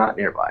maybe not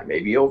nearby,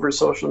 maybe over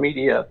social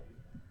media,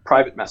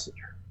 private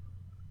messenger,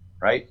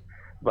 right?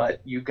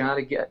 But you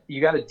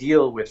gotta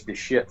deal with the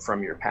shit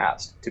from your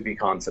past to be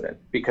confident,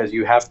 because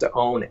you have to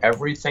own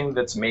everything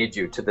that's made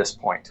you to this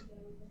point,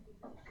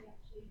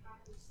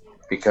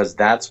 because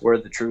that's where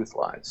the truth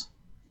lies.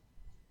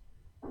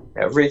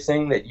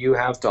 Everything that you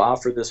have to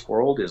offer this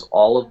world is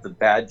all of the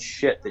bad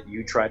shit that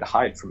you try to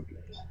hide from people.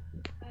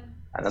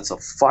 And that's a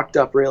fucked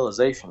up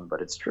realization,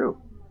 but it's true.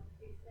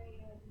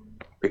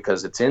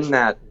 Because it's in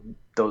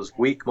those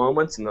weak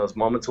moments and those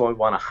moments when we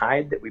want to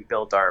hide that we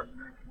build our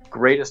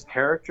greatest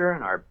character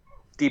and our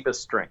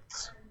deepest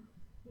strengths.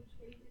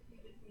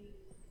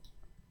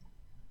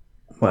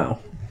 Wow.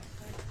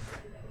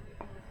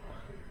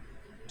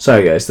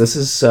 Sorry guys, this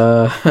is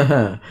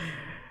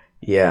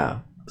yeah.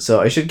 So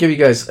I should give you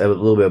guys a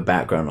little bit of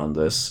background on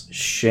this.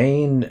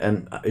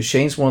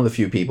 Shane's one of the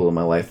few people in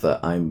my life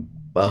that I'm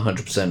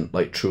 100%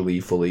 like truly,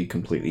 fully,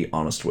 completely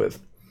honest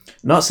with.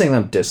 Not saying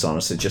I'm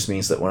dishonest, it just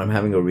means that when I'm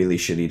having a really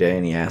shitty day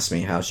and he asks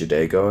me, how's your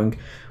day going?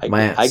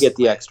 I get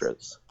the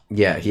extras.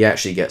 Yeah, he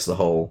actually gets the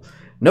whole,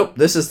 nope,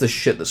 this is the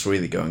shit that's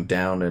really going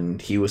down, and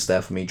he was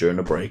there for me during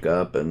a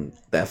breakup, and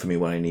there for me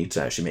when I need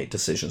to actually make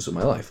decisions with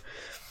my life.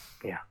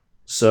 Yeah.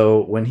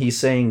 So when he's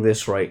saying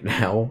this right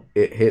now,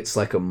 it hits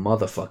like a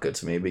motherfucker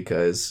to me,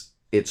 because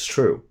it's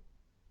true.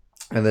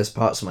 And there's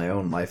parts of my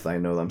own life that I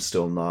know that I'm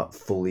still not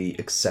fully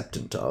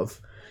acceptant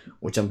of,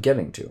 which I'm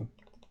getting to.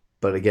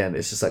 But again,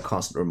 it's just that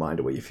constant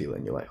reminder where you feel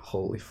and you're like,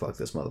 holy fuck,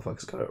 this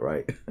motherfucker's got it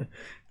right.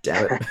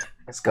 Damn it.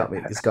 It's got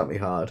me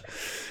hard.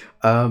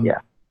 Yeah.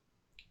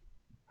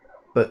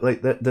 But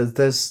like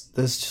there's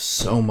just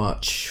so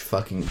much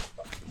fuckery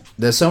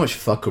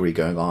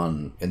going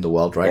on in the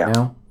world right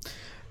now.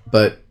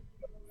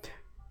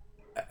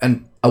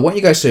 And I want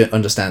you guys to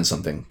understand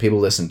something. People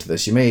listen to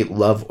this. You may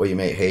love or you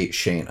may hate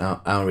Shane.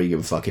 I don't really give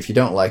a fuck. If you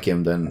don't like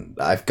him, then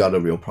I've got a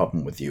real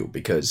problem with you,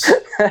 because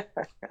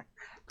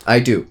I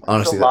do,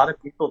 honestly. There's a lot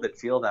of people that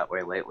feel that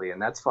way lately,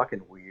 and that's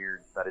fucking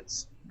weird, but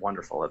it's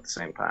wonderful at the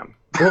same time.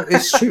 Well,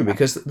 it's true,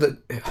 because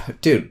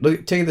dude,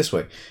 look, take it this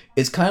way.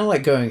 It's kind of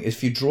like going,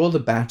 if you draw the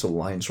battle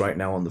lines right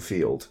now on the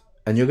field,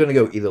 and you're going to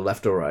go either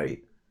left or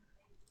right,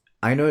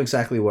 I know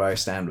exactly where I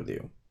stand with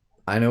you.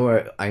 I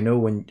know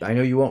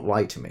you won't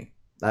lie to me.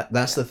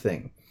 That's the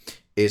thing,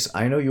 is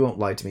I know you won't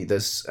lie to me.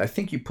 I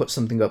think you put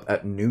something up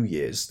at New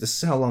Year's. This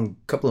is how long,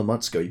 a couple of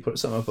months ago, you put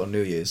something up on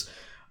New Year's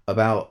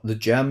about the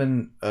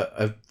German,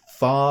 a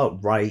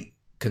far-right,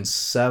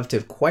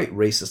 conservative, quite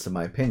racist in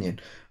my opinion,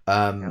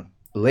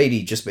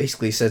 lady just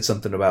basically said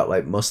something about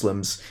like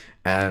Muslims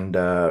and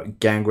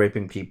gang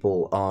raping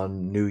people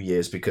on New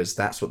Year's, because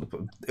that's what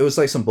it was,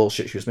 like some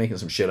bullshit. She was making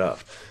some shit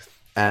up.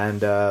 And,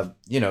 the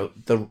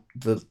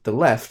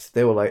left,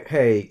 they were like,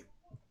 hey,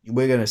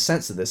 we're going to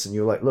censor this. And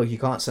you're like, look, you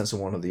can't censor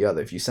one or the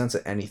other. If you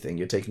censor anything,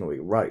 you're taking away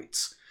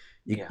rights.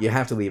 You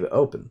have to leave it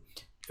open.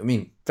 I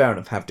mean, fair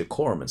enough, have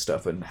decorum and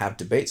stuff and have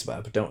debates about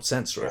it, but don't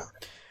censor it.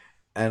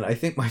 And I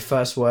think my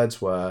first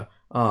words were,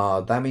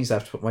 that means I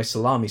have to put my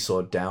salami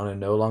sword down and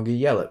no longer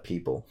yell at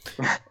people.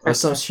 Or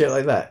some shit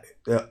like that.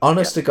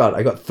 Honest to God,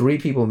 I got 3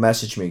 people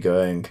message me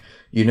going,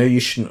 you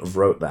shouldn't have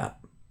wrote that.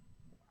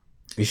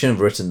 You shouldn't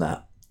have written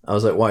that. I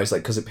was like, why? It's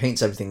like, because it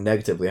paints everything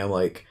negatively. I'm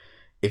like,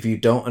 if you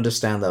don't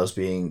understand that I was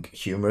being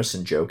humorous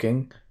and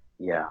joking,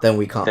 then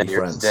we can't be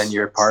friends. Then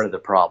you're part of the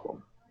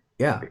problem.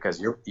 Yeah.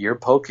 Because you're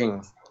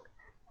poking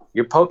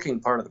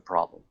part of the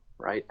problem,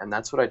 right? And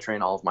that's what I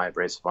train all of my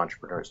abrasive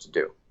entrepreneurs to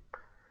do,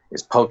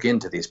 is poke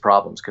into these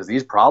problems, because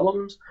these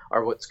problems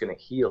are what's going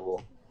to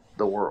heal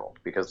the world,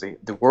 because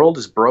the world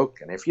is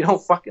broken. If you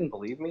don't fucking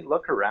believe me,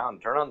 look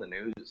around, turn on the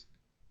news.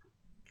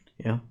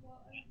 Yeah.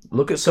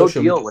 Look at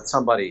social media. Go deal with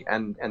somebody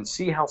and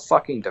see how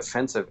fucking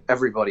defensive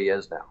everybody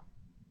is now.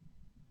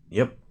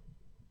 Yep.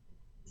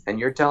 And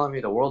you're telling me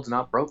the world's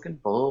not broken?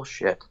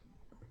 Bullshit.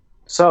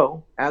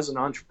 So, as an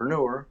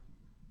entrepreneur,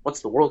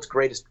 what's the world's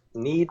greatest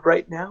need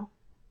right now?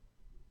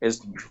 Is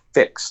to be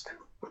fixed.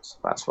 So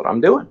that's what I'm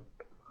doing.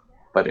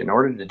 But in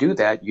order to do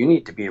that, you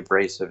need to be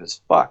abrasive as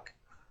fuck.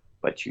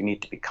 But you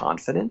need to be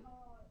confident.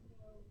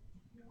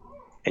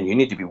 And you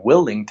need to be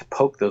willing to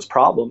poke those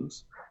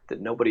problems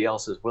that nobody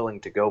else is willing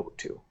to go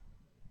to.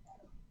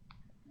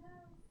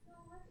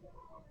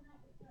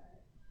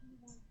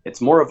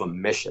 It's more of a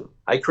mission.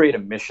 I create a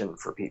mission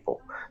for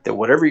people that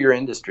whatever your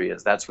industry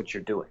is, that's what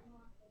you're doing.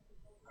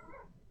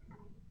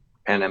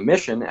 And a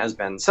mission, as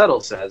Ben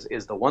Settle says,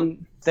 is the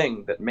one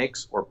thing that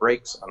makes or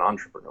breaks an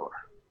entrepreneur.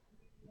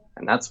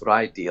 And that's what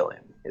I deal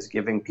in, is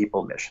giving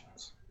people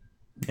missions.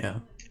 Yeah.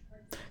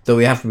 Though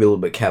we have to be a little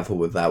bit careful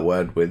with that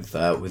word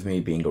with me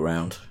being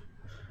around.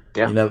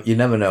 Yeah. You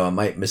never know. I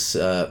might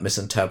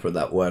misinterpret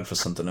that word for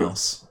something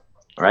else.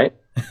 Right?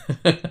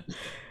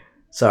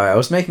 Sorry, I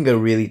was making a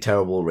really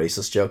terrible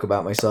racist joke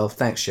about myself.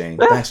 Thanks, Shane.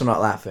 Thanks for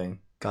not laughing.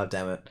 God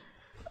damn it.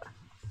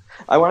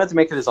 I wanted to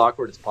make it as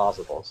awkward as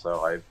possible,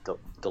 so I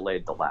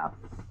delayed the laugh.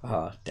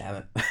 Oh,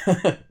 damn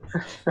it.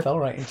 Fell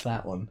right into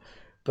that one.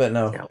 But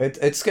no, yeah.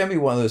 It's going to be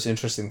one of those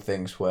interesting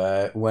things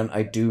where when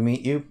I do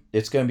meet you,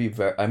 it's going to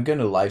be I'm going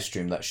to live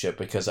stream that shit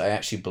because I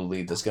actually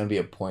believe there's going to be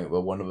a point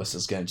where one of us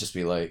is going to just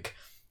be like,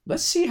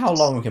 let's see how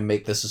long we can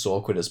make this as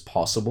awkward as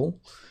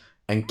possible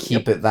and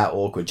keep it that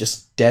awkward.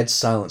 Just dead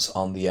silence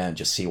on the end.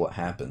 Just see what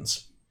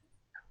happens.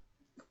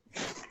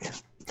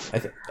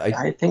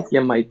 I think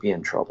you might be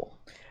in trouble.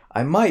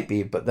 I might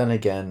be, but then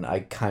again, I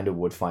kind of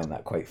would find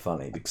that quite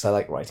funny because I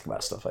like writing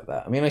about stuff like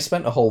that. I mean, I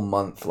spent a whole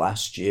month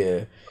last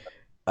year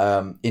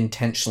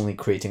intentionally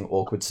creating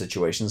awkward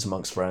situations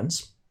amongst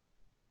friends.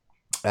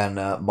 And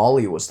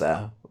Molly was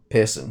there,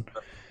 Pearson,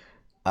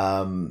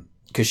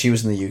 because she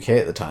was in the UK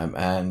at the time,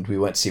 and we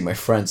went to see my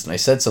friends, and I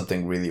said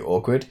something really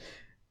awkward,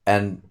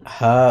 and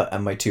her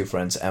and my two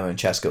friends, Emma and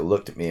Cheska,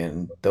 looked at me,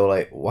 and they were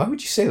like, why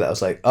would you say that? I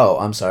was like, oh,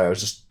 I'm sorry, I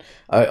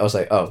was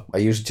like, oh, I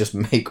usually just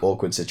make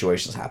awkward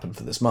situations happen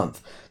for this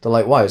month. They're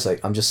like, why? I was like,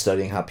 I'm just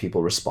studying how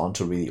people respond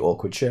to really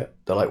awkward shit.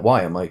 They're like,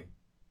 why? I'm like,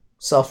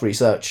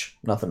 self-research,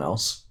 nothing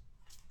else.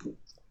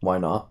 Why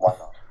not?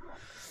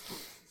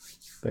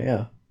 But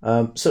yeah.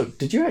 So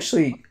did you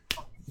actually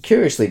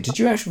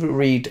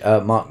read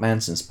Mark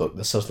Manson's book,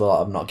 The Subtle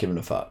Art of Not Giving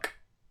a Fuck?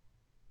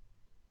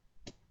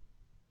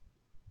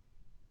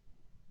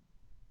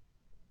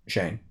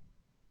 Shane?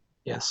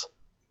 Yes.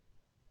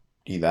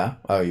 You there?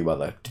 Oh, you were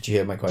there. Did you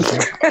hear my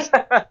question?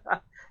 I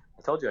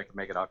told you I could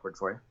make it awkward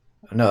for you.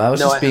 No, I was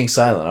just being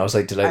silent. I was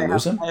like, did I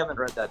lose him? I haven't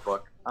read that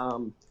book.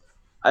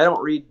 I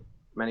don't read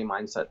many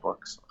mindset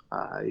books.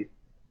 I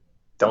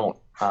don't.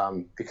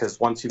 Because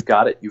once you've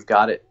got it, you've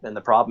got it. And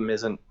the problem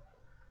isn't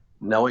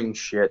knowing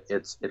shit,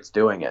 it's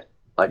doing it,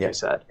 like I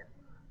said.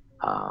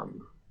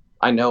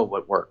 I know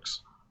what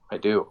works. I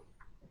do.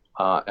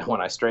 And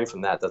when I stray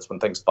from that, that's when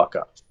things fuck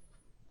up.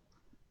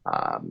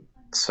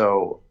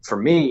 So for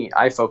me,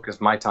 I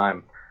focus my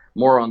time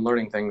more on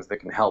learning things that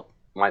can help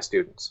my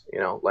students,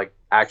 like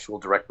actual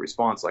direct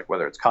response, like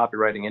whether it's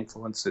copywriting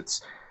influence,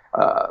 it's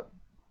a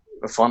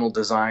funnel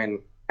design,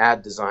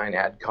 ad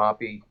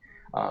copy,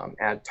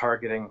 ad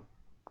targeting,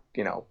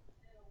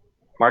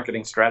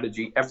 marketing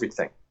strategy,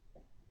 everything.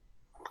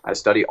 I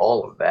study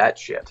all of that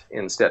shit.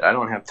 Instead, I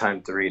don't have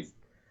time to read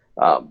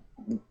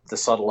The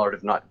Subtle Art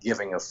of Not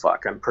Giving a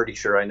Fuck. I'm pretty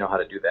sure I know how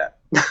to do that.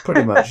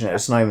 Pretty much.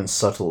 It's not even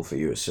subtle for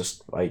you. It's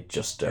just, I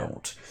just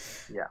don't.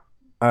 Yeah.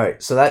 All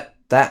right. So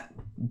that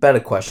better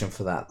question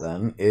for that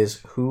then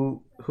is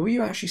who are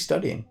you actually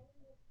studying?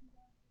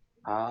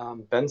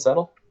 Ben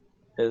Settle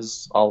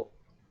is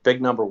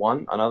big number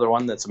one. Another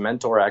one that's a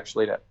mentor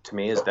actually to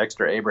me is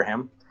Dexter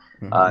Abraham.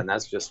 Mm-hmm. And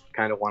that's just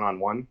kind of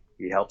one-on-one.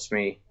 He helps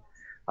me,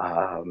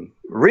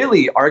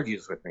 really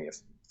argues with me a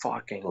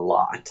fucking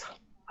lot.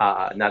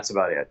 And that's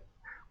about it.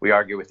 We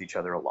argue with each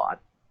other a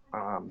lot.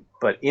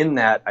 But in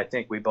that, I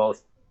think we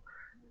both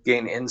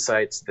gain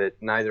insights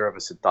that neither of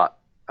us had thought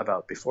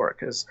about before,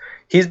 because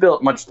he's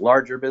built much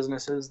larger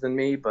businesses than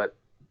me, but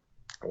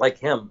like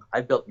him,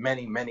 I built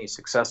many, many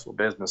successful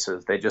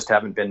businesses. They just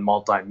haven't been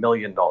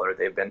multi-million dollar.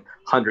 They've been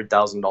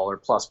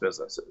 $100,000 plus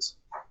businesses,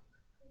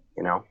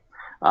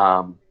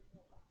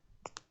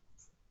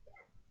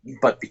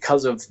 but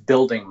because of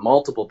building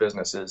multiple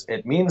businesses,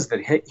 it means that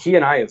he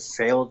and I have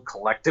failed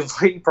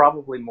collectively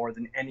probably more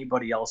than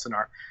anybody else in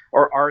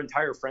our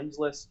entire friends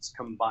lists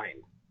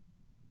combined,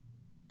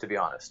 to be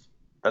honest.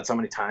 That's how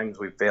many times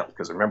we've failed.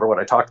 Because remember what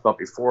I talked about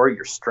before,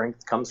 your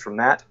strength comes from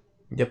that.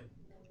 Yep.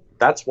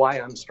 That's why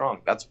I'm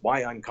strong. That's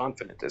why I'm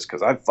confident, is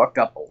because I've fucked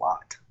up a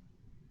lot.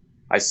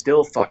 I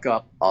still fuck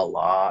up a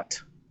lot,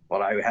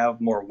 but I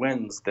have more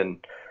wins than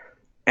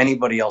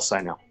anybody else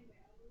I know.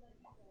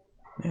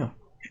 Yeah.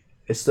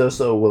 It's those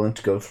that are willing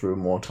to go through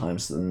more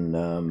times than,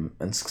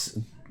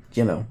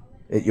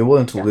 you're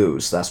willing to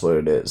lose. That's what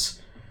it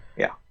is.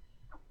 Yeah.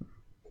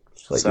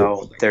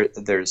 So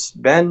there's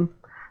Ben,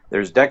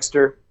 there's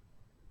Dexter,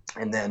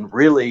 and then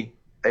really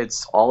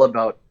it's all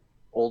about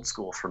old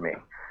school for me.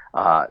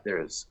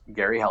 There's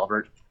Gary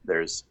Halbert,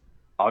 there's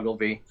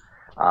Ogilvy,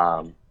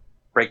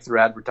 Breakthrough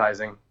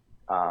Advertising,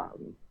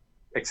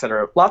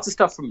 etc. Lots of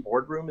stuff from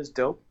Boardroom is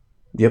dope.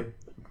 Yep.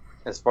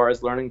 As far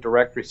as learning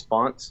direct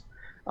response,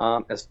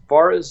 as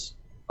far as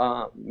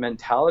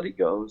mentality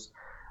goes,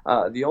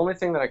 the only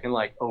thing that I can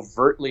like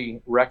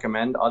overtly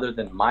recommend, other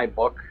than my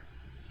book,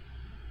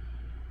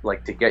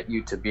 like to get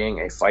you to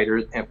being a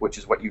fighter, which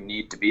is what you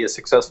need to be a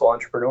successful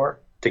entrepreneur,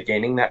 to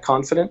gaining that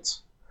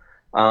confidence,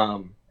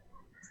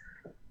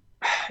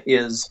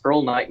 is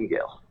Earl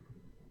Nightingale.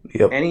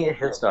 Yep. Any of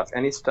his stuff,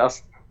 any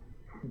stuff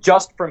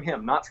just from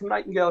him, not from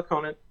Nightingale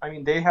Conant. I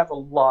mean, they have a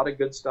lot of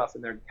good stuff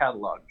in their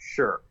catalog,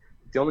 sure.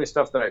 The only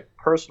stuff that I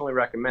personally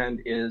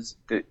recommend is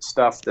the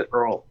stuff that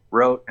Earl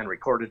wrote and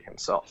recorded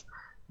himself.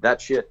 That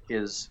shit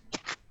is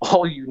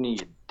all you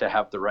need to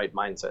have the right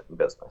mindset in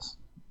business.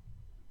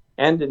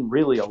 And in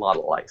really a lot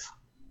of life.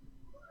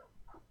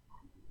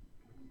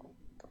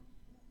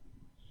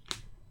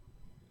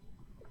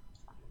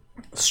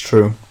 It's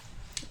true.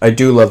 I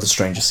do love The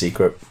Stranger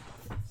Secret.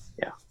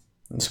 Yeah.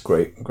 It's a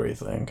great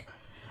thing.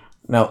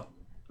 Now,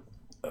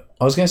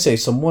 I was going to say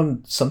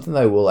something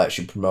that I will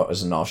actually promote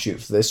as an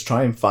offshoot for this.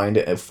 Try and find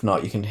it. If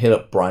not, you can hit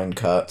up Brian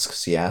Kurtz,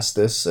 because he asked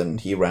this,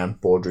 and he ran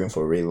Boardroom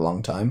for a really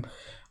long time.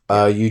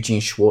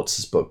 Eugene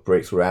Schwartz's book,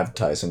 Breakthrough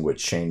Advertising,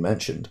 which Shane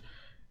mentioned.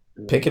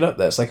 Pick it up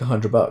there. It's like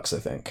 $100, I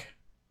think.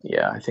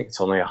 Yeah, I think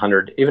it's only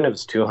 100. Even if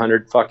it's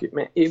 200, fuck it,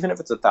 man. Even if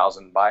it's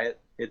 1,000, buy it.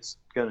 It's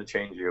going to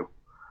change you.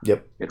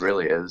 Yep. It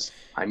really is.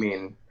 I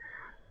mean,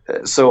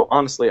 so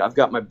honestly, I've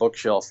got my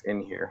bookshelf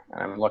in here,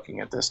 and I'm looking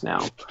at this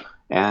now.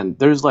 And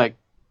there's like,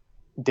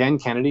 Dan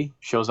Kennedy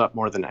shows up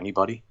more than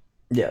anybody.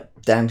 Yeah,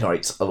 Dan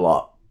writes a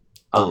lot.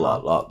 A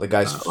lot. The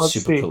guy's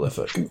super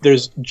prolific.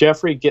 There's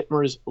Jeffrey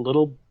Gitmer's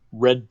Little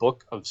Red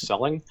Book of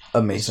Selling.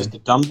 Amazing. It's just a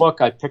dumb book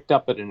I picked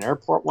up at an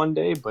airport one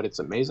day, but it's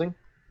amazing.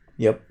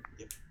 Yep.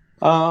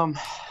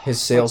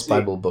 His Sales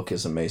Bible book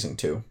is amazing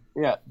too.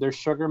 Yeah, there's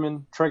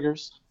Sugarman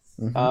Triggers,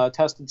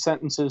 Tested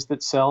Sentences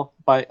That Sell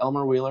by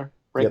Elmer Wheeler.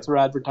 Breakthrough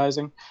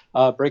Advertising.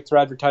 Breakthrough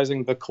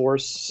Advertising, the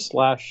course /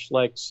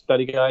 like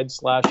study guide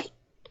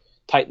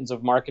 / Titans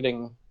of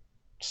Marketing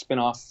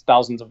spin-off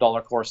thousands of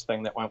dollar course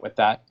thing that went with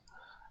that.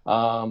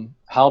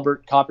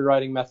 Halbert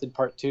Copywriting Method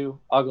Part 2,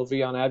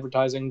 Ogilvy on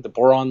Advertising, the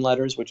Boron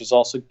Letters, which is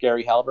also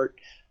Gary Halbert.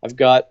 I've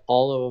got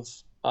all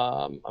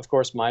of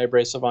course, My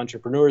Abrasive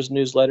Entrepreneurs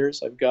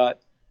newsletters. I've got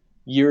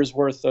years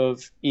worth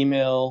of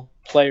email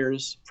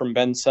players from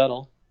Ben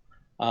Settle,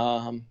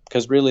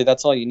 because really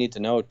that's all you need to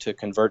know to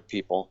convert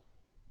people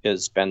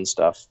is Ben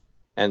stuff.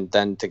 And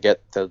then to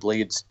get the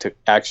leads to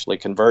actually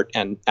convert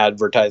and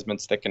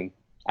advertisements that can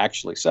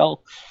actually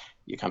sell,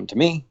 you come to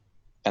me,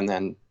 and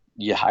then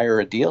you hire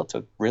a deal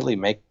to really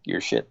make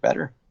your shit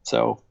better.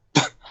 So,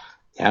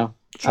 yeah,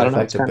 I don't know.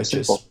 It's kind of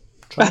simple.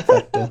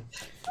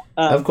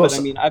 Of course. But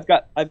I mean, I've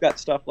got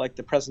stuff like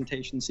The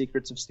Presentation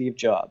Secrets of Steve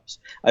Jobs.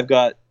 I've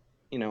got,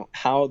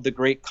 how the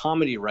great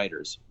comedy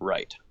writers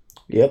write.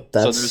 Yep,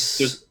 that's.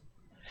 So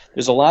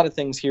there's a lot of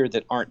things here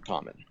that aren't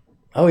common.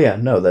 Oh yeah,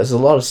 no, there's a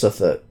lot of stuff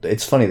that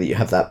it's funny that you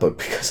have that book,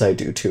 because I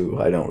do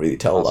too. I don't really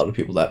tell a lot of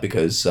people that,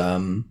 because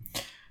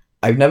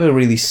I've never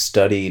really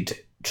studied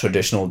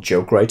traditional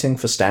joke writing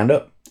for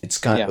stand-up. It's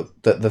kind of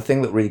the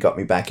thing that really got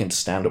me back into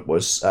stand-up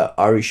was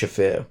Ari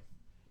Shafir.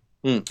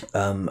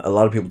 A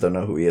lot of people don't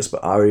know who he is,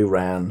 but Ari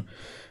ran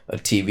a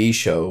TV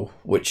show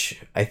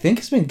which I think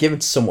has been given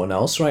to someone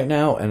else right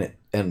now,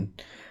 and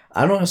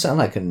I don't want to sound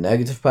like a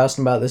negative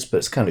person about this, but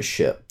it's kind of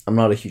shit. I'm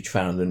not a huge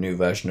fan of the new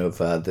version of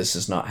This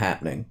Is Not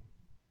Happening.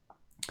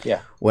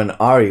 Yeah. When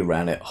Ari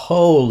ran it,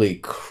 holy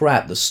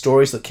crap, the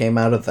stories that came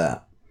out of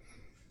that.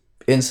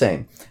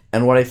 Insane.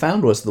 And what I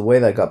found was the way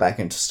that I got back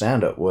into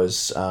stand-up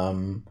was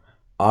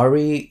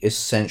Ari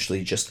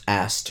essentially just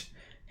asked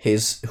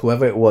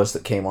whoever it was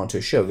that came onto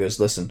his show, goes,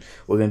 listen,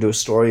 we're going to do a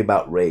story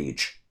about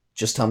rage.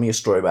 Just tell me a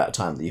story about a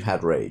time that you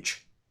had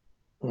rage.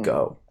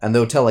 Go. And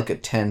they'll tell like a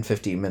 10,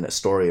 15-minute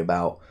story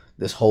about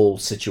this whole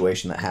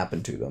situation that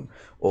happened to them,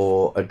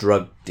 or a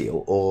drug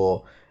deal,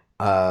 or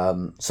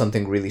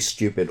something really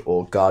stupid,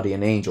 or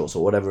guardian angels,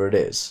 or whatever it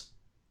is.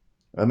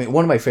 I mean,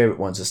 one of my favorite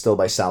ones is still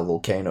by Sal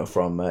Vulcano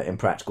from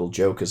Impractical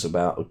Jokers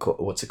about,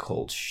 what's it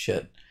called?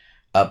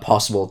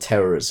 Possible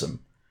terrorism.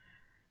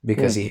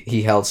 Because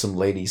he held some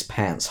lady's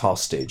pants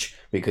hostage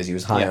because he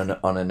was high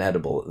on an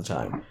edible at the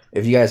time.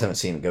 If you guys haven't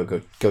seen it,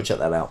 go check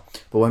that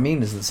out. But what I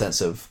mean is in the sense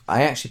of,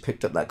 I actually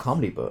picked up that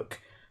comedy book,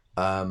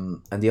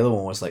 and the other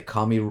one was like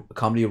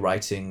comedy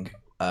writing,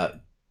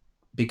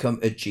 become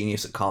a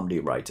genius at comedy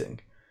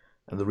writing.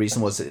 And the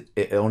reason was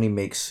it only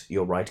makes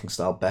your writing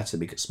style better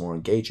because it's more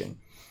engaging.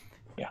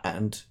 Yeah.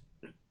 And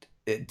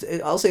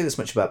I'll say this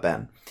much about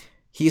Ben.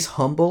 He's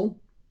humble,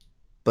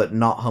 but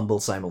not humble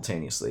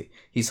simultaneously.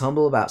 He's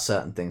humble about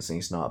certain things and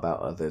he's not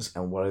about others.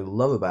 And what I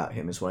love about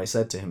him is when I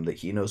said to him that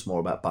he knows more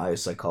about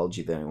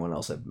biopsychology than anyone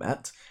else I've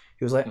met,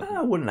 he was like,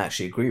 I wouldn't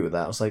actually agree with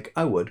that. I was like,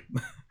 I would.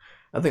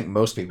 I think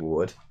most people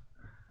would.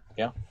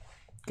 Yeah.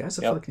 Guy's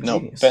a fucking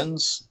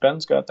genius.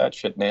 Ben's got that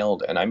shit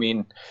nailed. And I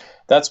mean,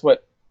 that's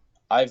what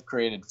I've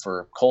created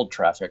for Cold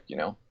Traffic,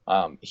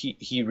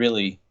 He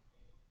really,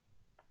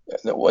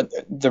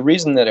 The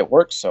reason that it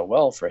works so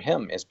well for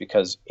him is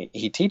because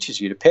he teaches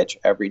you to pitch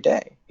every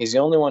day. He's the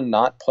only one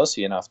not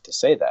pussy enough to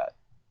say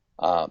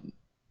that,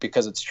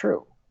 because it's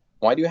true.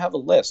 Why do you have a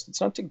list?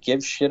 It's not to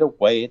give shit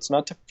away. It's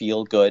not to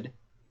feel good.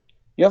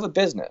 You have a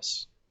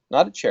business,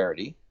 not a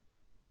charity.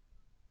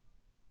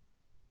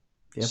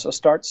 Yep. So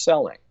start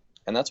selling.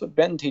 And that's what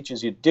Ben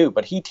teaches you to do,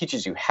 but he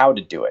teaches you how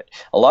to do it.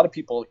 A lot of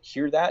people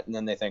hear that and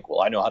then they think,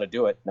 well, I know how to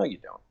do it. No, you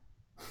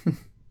don't.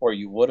 Or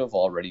you would have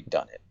already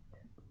done it.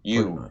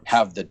 You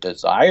have the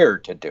desire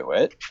to do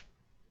it,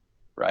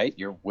 right?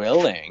 You're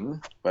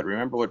willing. But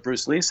remember what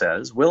Bruce Lee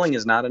says, willing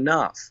is not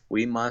enough.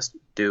 We must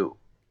do.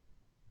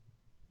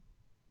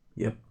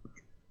 Yep.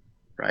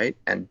 Right?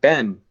 And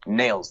Ben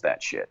nails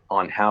that shit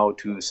on how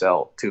to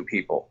sell to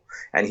people.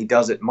 And he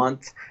does it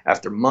month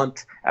after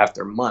month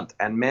after month.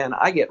 And man,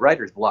 I get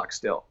writer's block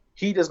still.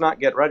 He does not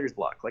get writer's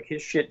block. Like,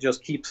 his shit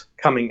just keeps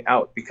coming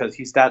out because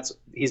he's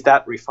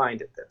that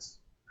refined at this.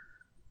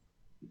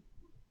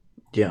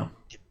 Yeah.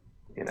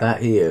 You know?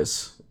 That he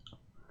is.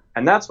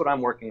 And that's what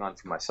I'm working on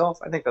for myself.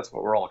 I think that's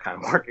what we're all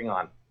kind of working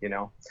on, you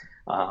know.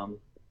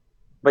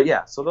 But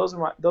yeah, so those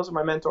are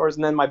my mentors.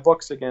 And then my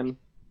books again.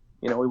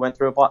 You know, we went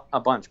through a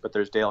bunch, but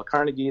there's Dale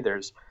Carnegie,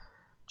 there's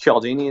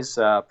Cialdini's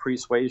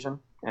Persuasion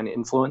and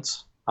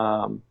Influence,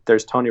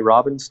 there's Tony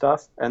Robbins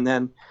stuff, and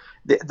then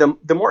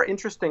the more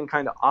interesting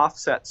kind of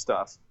offset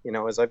stuff, you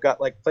know, is I've got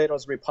like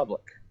Plato's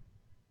Republic,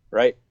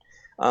 right?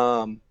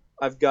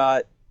 I've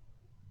got,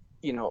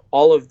 you know,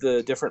 all of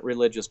the different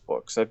religious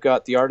books. I've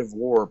got The Art of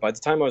War. By the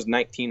time I was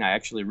 19, I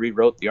actually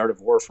rewrote The Art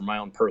of War for my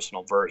own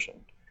personal version.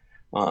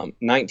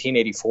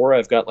 1984,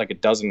 I've got like a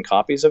dozen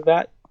copies of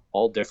that.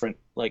 All different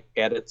like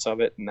edits of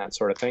it and that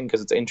sort of thing, because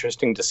it's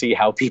interesting to see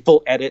how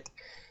people edit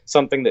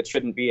something that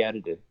shouldn't be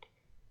edited.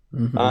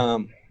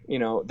 Mm-hmm. You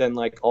know, then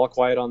like All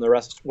Quiet on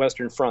the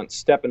Western Front,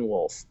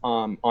 Steppenwolf,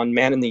 on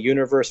Man in the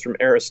Universe from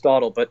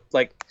Aristotle, but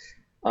like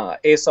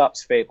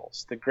Aesop's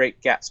Fables, The Great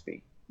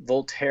Gatsby,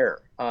 Voltaire,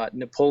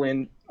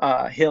 Napoleon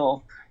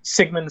Hill,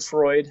 Sigmund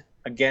Freud,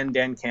 again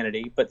Dan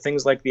Kennedy, but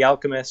things like The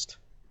Alchemist,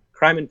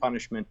 Crime and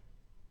Punishment,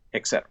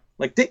 etc.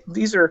 Like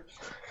these are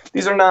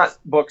not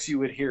books you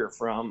would hear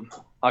from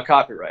a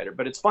copywriter,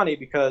 but it's funny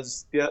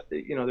because,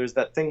 you know, there's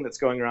that thing that's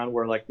going around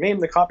where like, name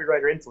the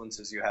copywriter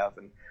influences you have.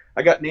 And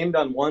I got named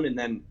on one and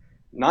then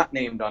not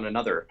named on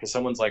another because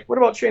someone's like, what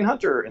about Shane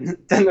Hunter? And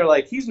then they're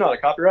like, he's not a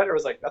copywriter. I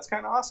was like, that's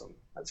kind of awesome.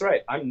 That's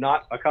right. I'm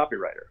not a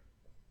copywriter.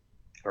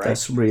 Right?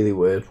 That's really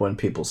weird when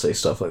people say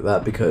stuff like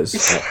that,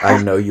 because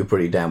I know you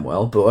pretty damn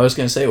well. But what I was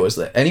going to say was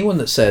that anyone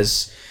that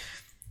says,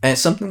 and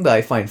it's something that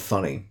I find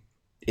funny,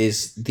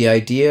 is the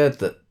idea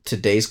that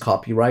today's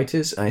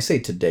copywriters, and I say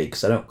today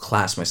because I don't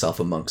class myself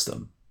amongst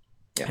them.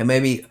 Yeah. And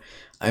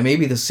I may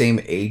be the same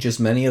age as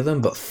many of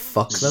them, but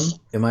fuck them,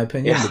 in my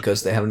opinion,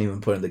 because they haven't even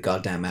put in the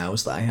goddamn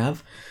hours that I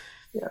have.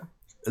 Yeah.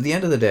 At the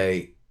end of the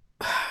day,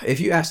 if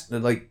you ask,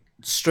 like,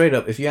 straight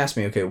up, if you ask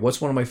me, okay,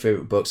 what's one of my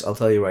favorite books? I'll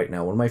tell you right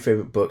now. One of my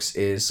favorite books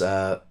is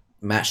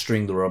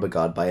Mastering the Rubber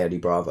God by Eddie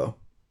Bravo.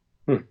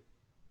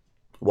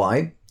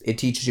 Why? It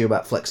teaches you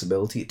about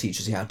flexibility. It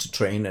teaches you how to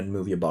train and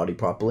move your body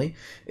properly.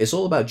 It's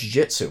all about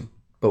jiu-jitsu.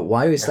 But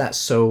why is that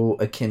so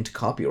akin to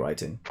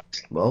copywriting?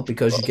 Well,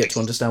 because you get to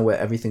understand where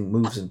everything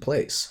moves in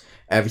place.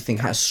 Everything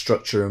has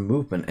structure and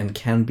movement and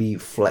can be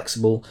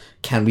flexible,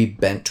 can be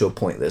bent to a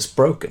point that's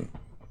broken.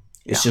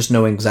 It's just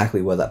knowing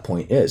exactly where that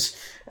point is.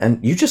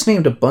 And you just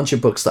named a bunch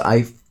of books that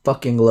I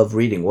fucking love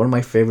reading. One of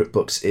my favorite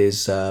books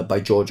is by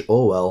George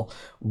Orwell,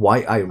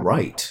 Why I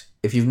Write.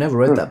 If you've never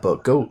read that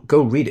book,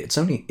 go read it.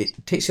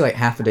 It takes you like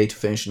half a day to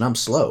finish, and I'm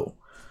slow.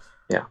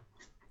 Yeah.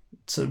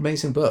 It's an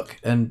amazing book.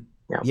 And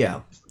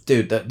yeah.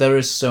 Dude, there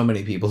is so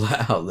many people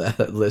out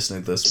there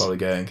listening to this probably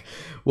going,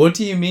 what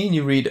do you mean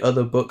you read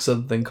other books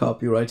other than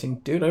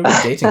copywriting? Dude, I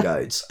read dating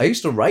guides. I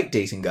used to write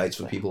dating guides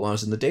for people when I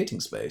was in the dating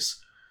space.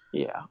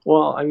 Yeah.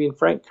 Well, I mean,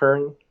 Frank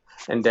Kern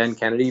and Dan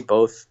Kennedy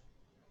both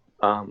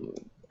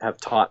have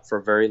taught for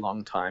a very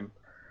long time.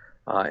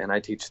 And I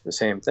teach the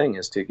same thing,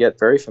 is to get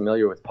very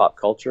familiar with pop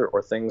culture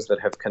or things that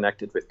have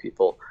connected with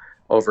people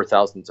over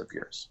thousands of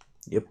years.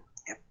 Yep.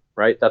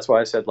 Right? That's why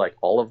I said like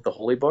all of the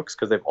holy books,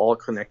 because they've all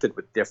connected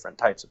with different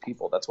types of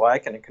people. That's why I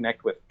can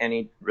connect with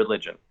any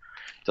religion.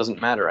 It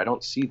doesn't matter. I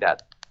don't see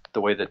that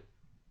the way that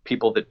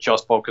people that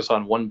just focus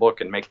on one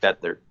book and make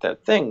that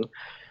that thing.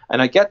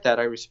 And I get that.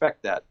 I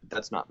respect that. But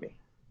that's not me.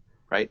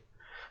 Right?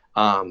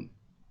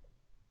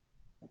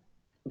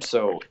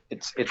 So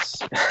it's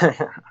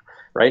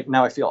right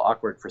now I feel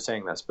awkward for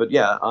saying this, but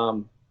yeah,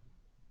 all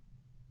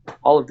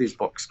of these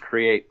books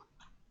create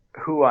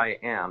who I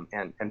am,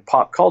 and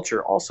pop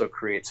culture also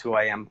creates who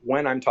I am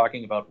when I'm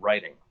talking about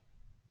writing.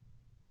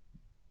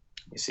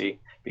 You see,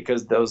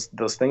 because those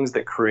things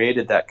that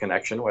created that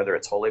connection, whether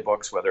it's holy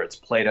books, whether it's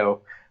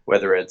Plato,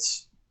 whether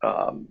it's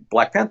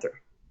Black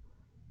Panther,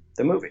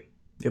 the movie.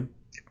 Yep.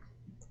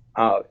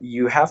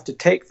 You have to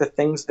take the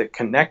things that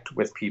connect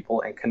with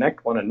people and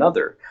connect one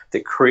another,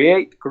 that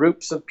create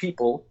groups of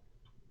people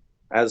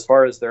as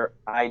far as their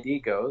ID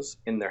goes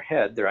in their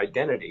head, their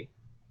identity,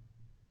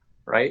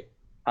 right?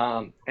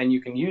 And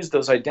you can use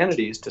those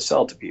identities to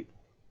sell to people.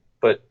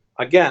 But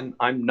again,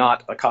 I'm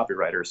not a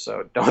copywriter,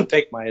 so don't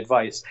take my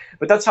advice.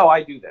 But that's how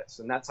I do this,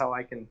 and that's how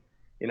I can,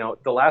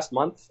 the last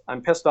month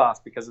I'm pissed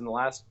off because in the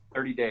last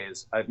 30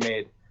 days I've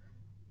made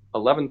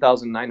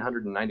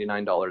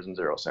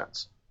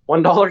 $11,999.00.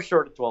 $1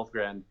 short of 12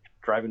 grand,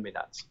 driving me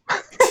nuts.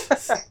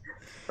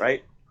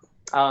 Right?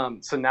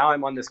 So now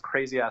I'm on this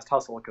crazy ass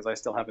hustle because I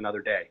still have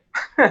another day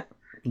to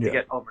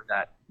get over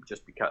that.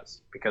 Just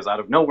because out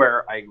of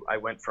nowhere I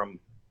went from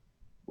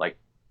like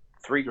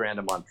 $3,000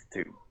 a month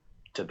to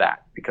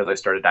that because I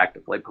started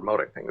actively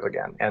promoting things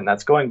again, and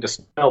that's going to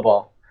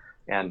snowball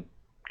and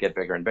get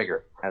bigger and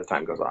bigger as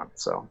time goes on.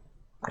 So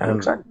I'm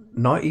excited.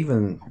 Not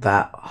even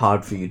that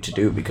hard for you to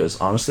do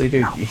because honestly,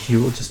 dude,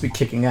 you will just be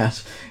kicking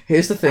ass.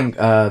 Here's the thing.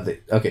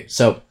 Okay,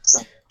 so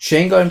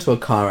Shane got into a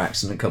car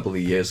accident a couple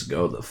of years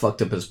ago that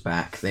fucked up his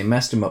back. They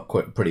messed him up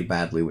pretty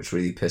badly, which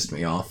really pissed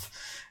me off.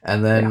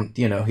 And then,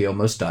 he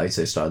almost died,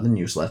 so they started the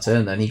newsletter,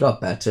 and then he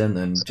got better, and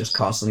then just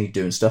constantly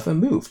doing stuff and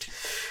moved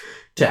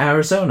to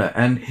Arizona.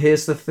 And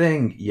here's the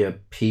thing, you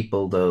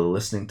people that are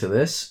listening to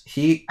this,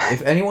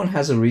 if anyone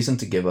has a reason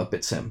to give up,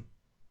 it's him.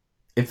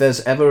 If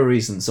there's ever a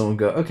reason someone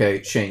go,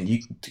 okay, Shane,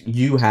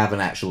 you have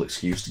an actual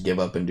excuse to give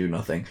up and do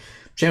nothing.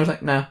 Shane was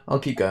like, nah, I'll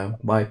keep going.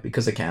 Why?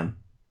 Because I can.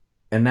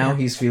 And now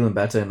he's feeling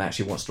better and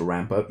actually wants to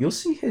ramp up. You'll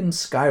see him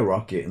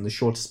skyrocket in the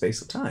shortest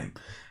space of time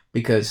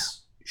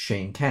because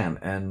Shane can.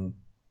 And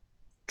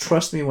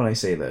trust me when I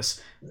say this.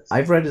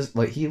 I've read his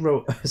he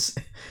wrote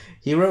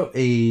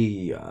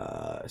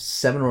a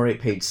 7 or 8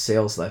 page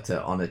sales letter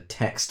on a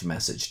text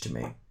message to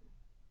me,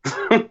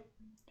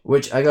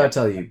 which I gotta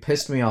tell you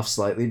pissed me off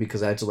slightly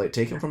because I had to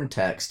take it from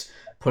text,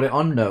 put it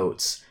on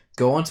notes,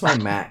 go onto my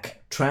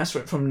Mac, transfer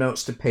it from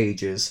notes to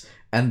pages,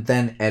 and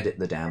then edit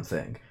the damn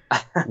thing.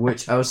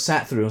 Which I was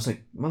sat through. I was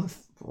like,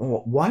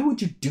 why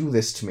would you do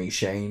this to me,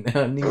 Shane?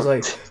 And he was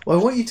like, well,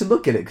 I want you to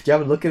look at it. Could you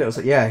have a look at it? I was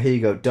like, yeah, here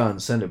you go, done.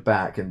 Send it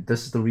back. And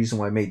this is the reason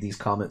why I made these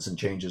comments and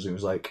changes. And he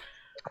was like,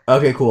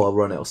 okay, cool, I'll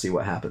run it. I'll see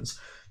what happens.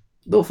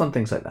 Little fun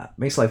things like that.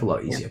 Makes life a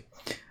lot easier.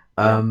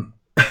 Yeah.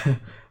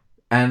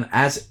 And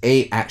as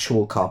a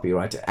actual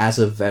copywriter, as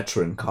a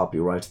veteran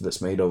copywriter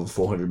that's made over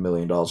 $400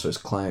 million for his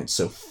clients,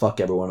 so fuck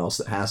everyone else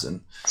that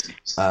hasn't.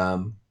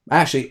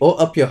 Actually,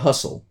 or up your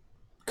hustle.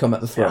 Come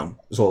at the throne,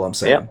 is all I'm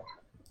saying. Yep.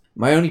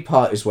 My only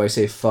part is where I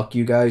say fuck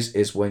you guys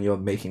is when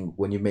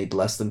you made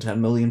less than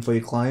 10 million for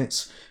your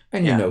clients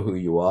and you know who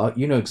you are.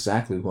 You know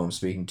exactly who I'm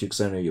speaking to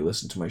because I know you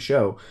listen to my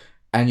show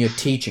and you're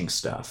teaching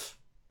stuff.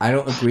 I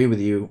don't agree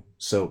with you,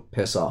 so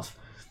piss off.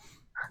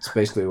 It's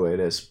basically the way it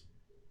is.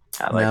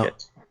 I like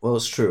it. Well,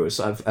 it's true.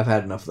 I've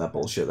had enough of that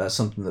bullshit. That's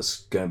something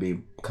that's going to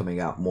be coming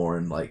out more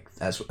in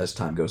as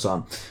time goes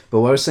on. But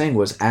what I was saying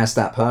was, as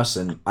that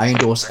person, I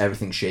endorse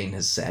everything Shane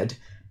has said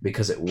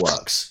because it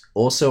works.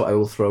 Also, I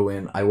will throw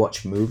in, I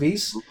watch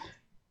movies.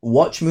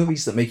 Watch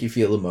movies that make you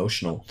feel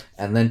emotional,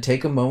 and then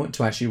take a moment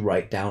to actually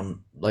write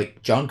down,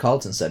 like John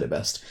Carlton said it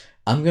best,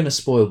 I'm going to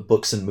spoil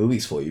books and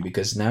movies for you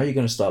because now you're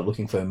going to start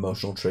looking for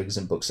emotional triggers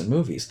in books and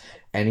movies.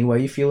 Anywhere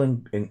you feel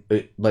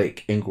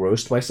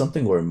engrossed by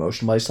something or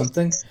emotional by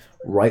something,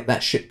 write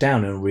that shit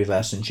down and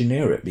reverse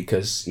engineer it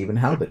because even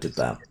Halbert did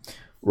that.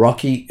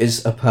 Rocky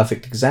is a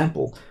perfect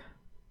example.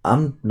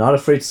 I'm not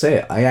afraid to say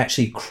it. I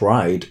actually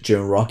cried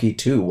during Rocky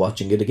 2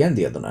 watching it again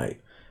the other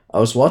night. I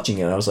was watching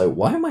it and I was like,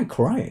 why am I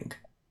crying?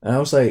 And I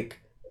was like,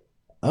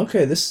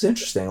 okay, this is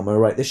interesting. I'm going to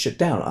write this shit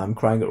down. I'm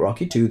crying at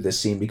Rocky 2, this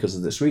scene because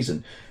of this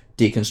reason.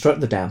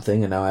 Deconstruct the damn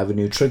thing and now I have a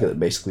new trigger that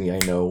basically I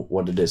know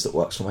what it is that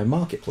works for my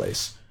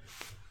marketplace.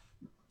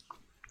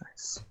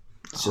 Nice.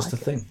 It's just a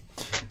thing.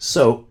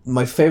 So,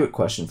 my favorite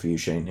question for you,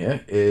 Shane,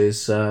 here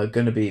is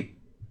going to be...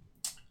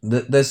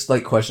 There's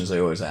questions I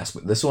always ask,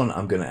 but this one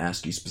I'm going to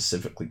ask you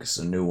specifically because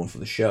it's a new one for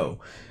the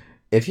show.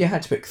 If you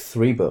had to pick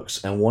 3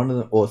 books and one of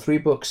them, or 3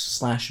 books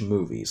 /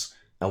 movies,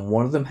 and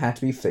one of them had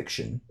to be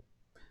fiction,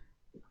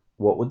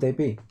 what would they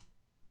be?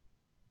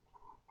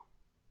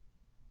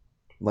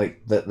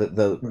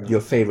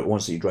 Your favorite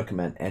ones that you'd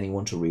recommend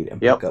anyone to read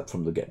and pick up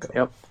from the get-go.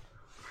 Yep.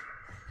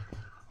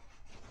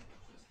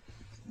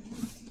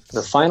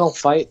 The Final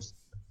Fight,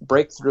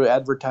 Breakthrough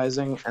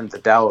Advertising, and The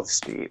Tao of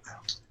Steve.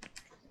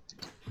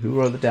 Who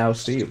wrote The Tao of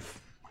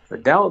Steve? The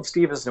Tao of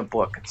Steve isn't a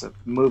book. It's a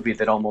movie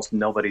that almost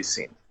nobody's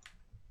seen.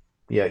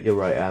 Yeah, you're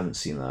right. I haven't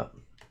seen that.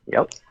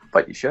 Yep,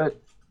 but you should.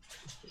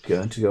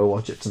 Going to go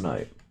watch it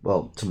tonight.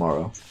 Well,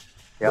 tomorrow.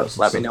 Yep,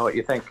 let me know what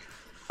you think.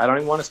 I don't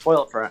even want to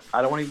spoil it for it.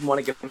 I don't even want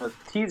to give them a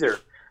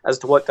teaser as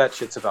to what that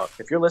shit's about.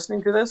 If you're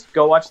listening to this,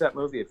 go watch that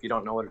movie if you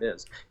don't know what it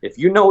is. If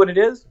you know what it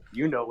is,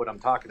 you know what I'm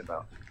talking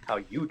about. How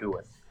you do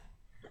it.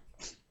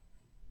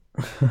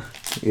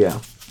 Yeah,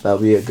 that'll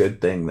be a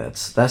good thing.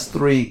 That's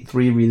 3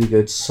 really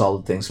good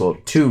solid things. Well,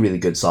 2 really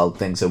good solid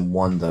things and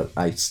 1 that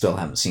I still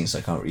haven't seen, so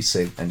I can't really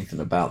say anything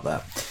about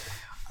that.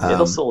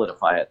 It'll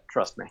solidify it,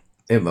 trust me.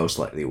 It most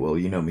likely will.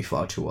 You know me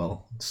far too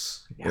well.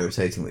 It's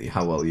irritating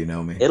how well you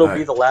know me. It'll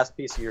be the last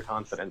piece of your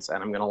confidence,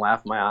 and I'm going to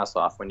laugh my ass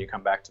off when you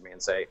come back to me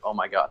and say, oh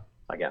my god,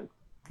 again.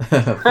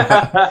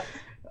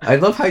 I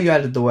love how you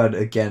added the word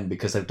again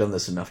because I've done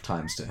this enough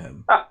times to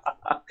him.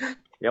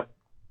 Yep.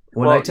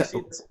 when Well, I you tell,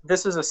 see,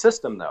 this is a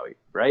system, though,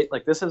 right?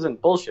 Like, this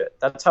isn't bullshit.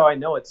 That's how I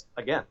know it's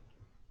again.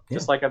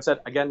 Just like I've said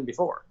again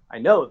before, I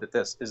know that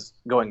this is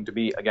going to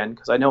be again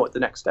because I know what the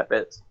next step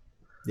is.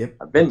 Yep.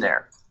 I've been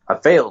there.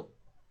 I've failed.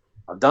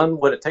 I've done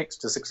what it takes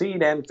to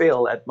succeed and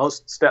fail at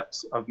most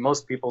steps of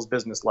most people's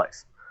business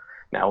life.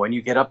 Now, when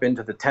you get up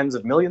into the tens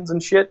of millions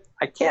and shit,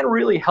 I can't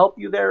really help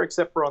you there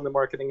except for on the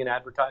marketing and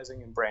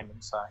advertising and branding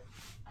side.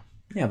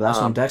 Yeah, but that's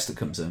when Dexter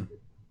comes in.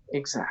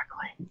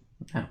 Exactly.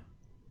 Yeah.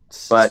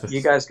 But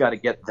you guys got to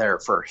get there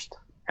first,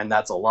 and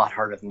that's a lot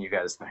harder than you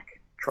guys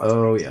think. Trust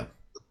me. Yeah.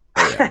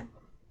 Oh, yeah.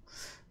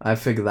 I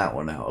figured that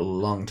one out a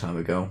long time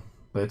ago,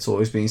 but it's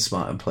always being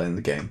smart and playing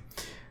the game.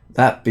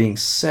 That being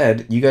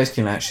said, you guys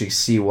can actually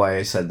see why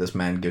I said this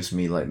man gives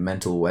me like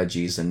mental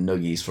wedgies and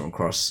nuggies from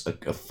across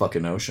a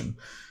fucking ocean.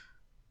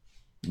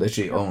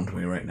 Literally owned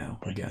me right now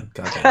again.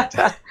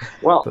 Goddamn.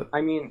 Well, but,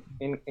 I mean,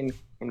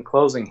 in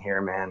closing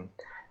here, man,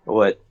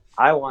 what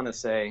I want to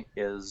say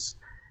is,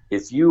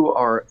 if you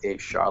are a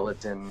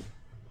charlatan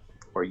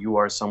or you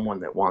are someone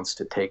that wants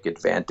to take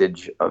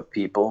advantage of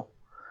people,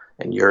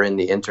 and you're in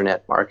the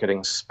internet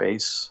marketing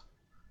space,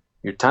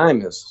 your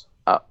time is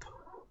up.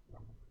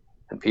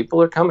 And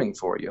people are coming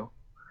for you.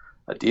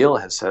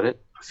 Adil has said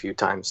it a few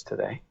times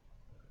today.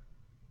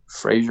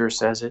 Fraser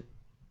says it.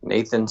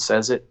 Nathan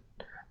says it.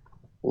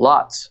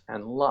 Lots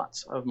and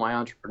lots of my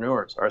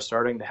entrepreneurs are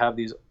starting to have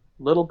these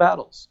little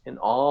battles in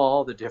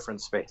all the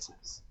different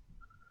spaces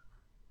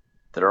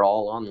that are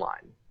all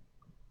online.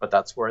 But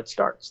that's where it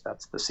starts.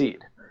 That's the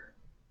seed.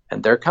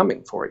 And they're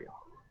coming for you.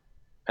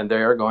 And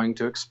they are going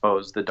to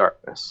expose the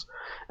darkness.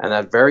 And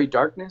that very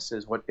darkness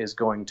is what is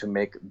going to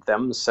make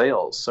them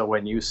sales. So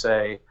when you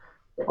say,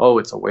 oh,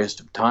 it's a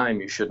waste of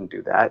time, you shouldn't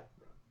do that.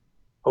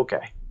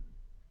 Okay.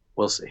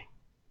 We'll see.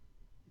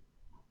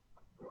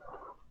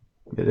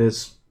 It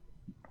is.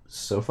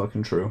 So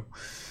fucking true.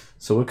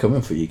 So we're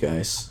coming for you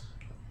guys.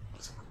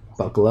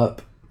 Buckle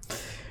up.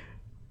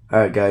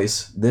 Alright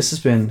guys, this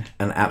has been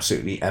an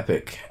absolutely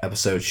epic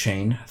episode.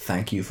 Shane,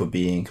 thank you for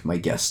being my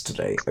guest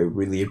today. I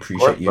really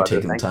appreciate you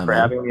taking the time. Thanks for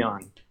having me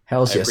on.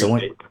 Hells yes.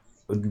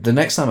 The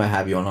next time I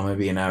have you on, I'm going to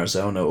be in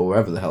Arizona or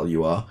wherever the hell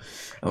you are,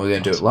 and we're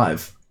going to do it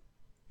live.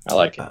 I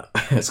like it.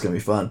 It's going to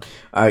be fun.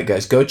 Alright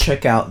guys, go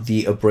check out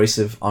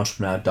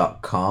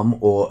theabrasiveentrepreneur.com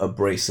or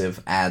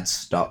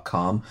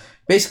abrasiveads.com.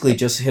 Basically,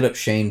 just hit up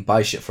Shane,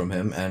 buy shit from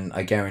him, and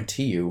I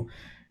guarantee you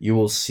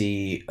will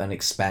see an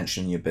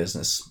expansion in your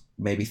business.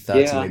 Maybe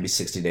 30, maybe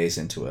 60 days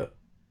into it.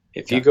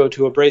 If you go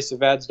to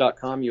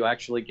abrasiveads.com, you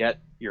actually get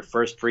your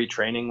first free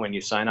training when you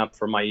sign up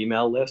for my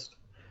email list.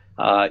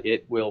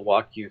 It will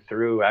walk you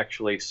through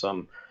actually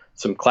some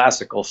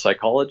classical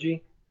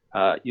psychology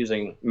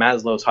using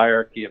Maslow's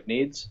hierarchy of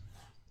needs,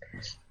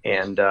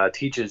 and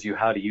teaches you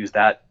how to use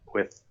that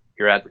with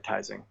your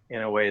advertising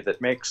in a way that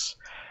makes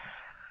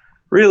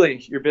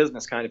really your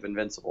business kind of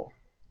invincible.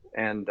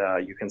 And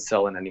you can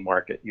sell in any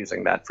market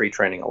using that free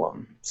training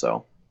alone.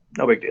 So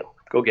no big deal.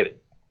 Go get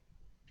it.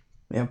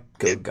 Yeah,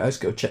 guys,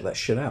 go check that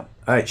shit out.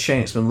 All right,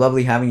 Shane, it's been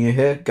lovely having you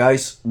here.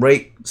 Guys,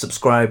 rate,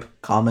 subscribe,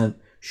 comment,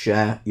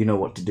 share. You know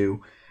what to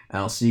do. And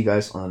I'll see you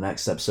guys on the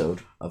next episode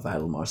of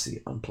Idle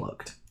Marcy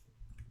Unplugged.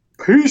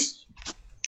 Peace.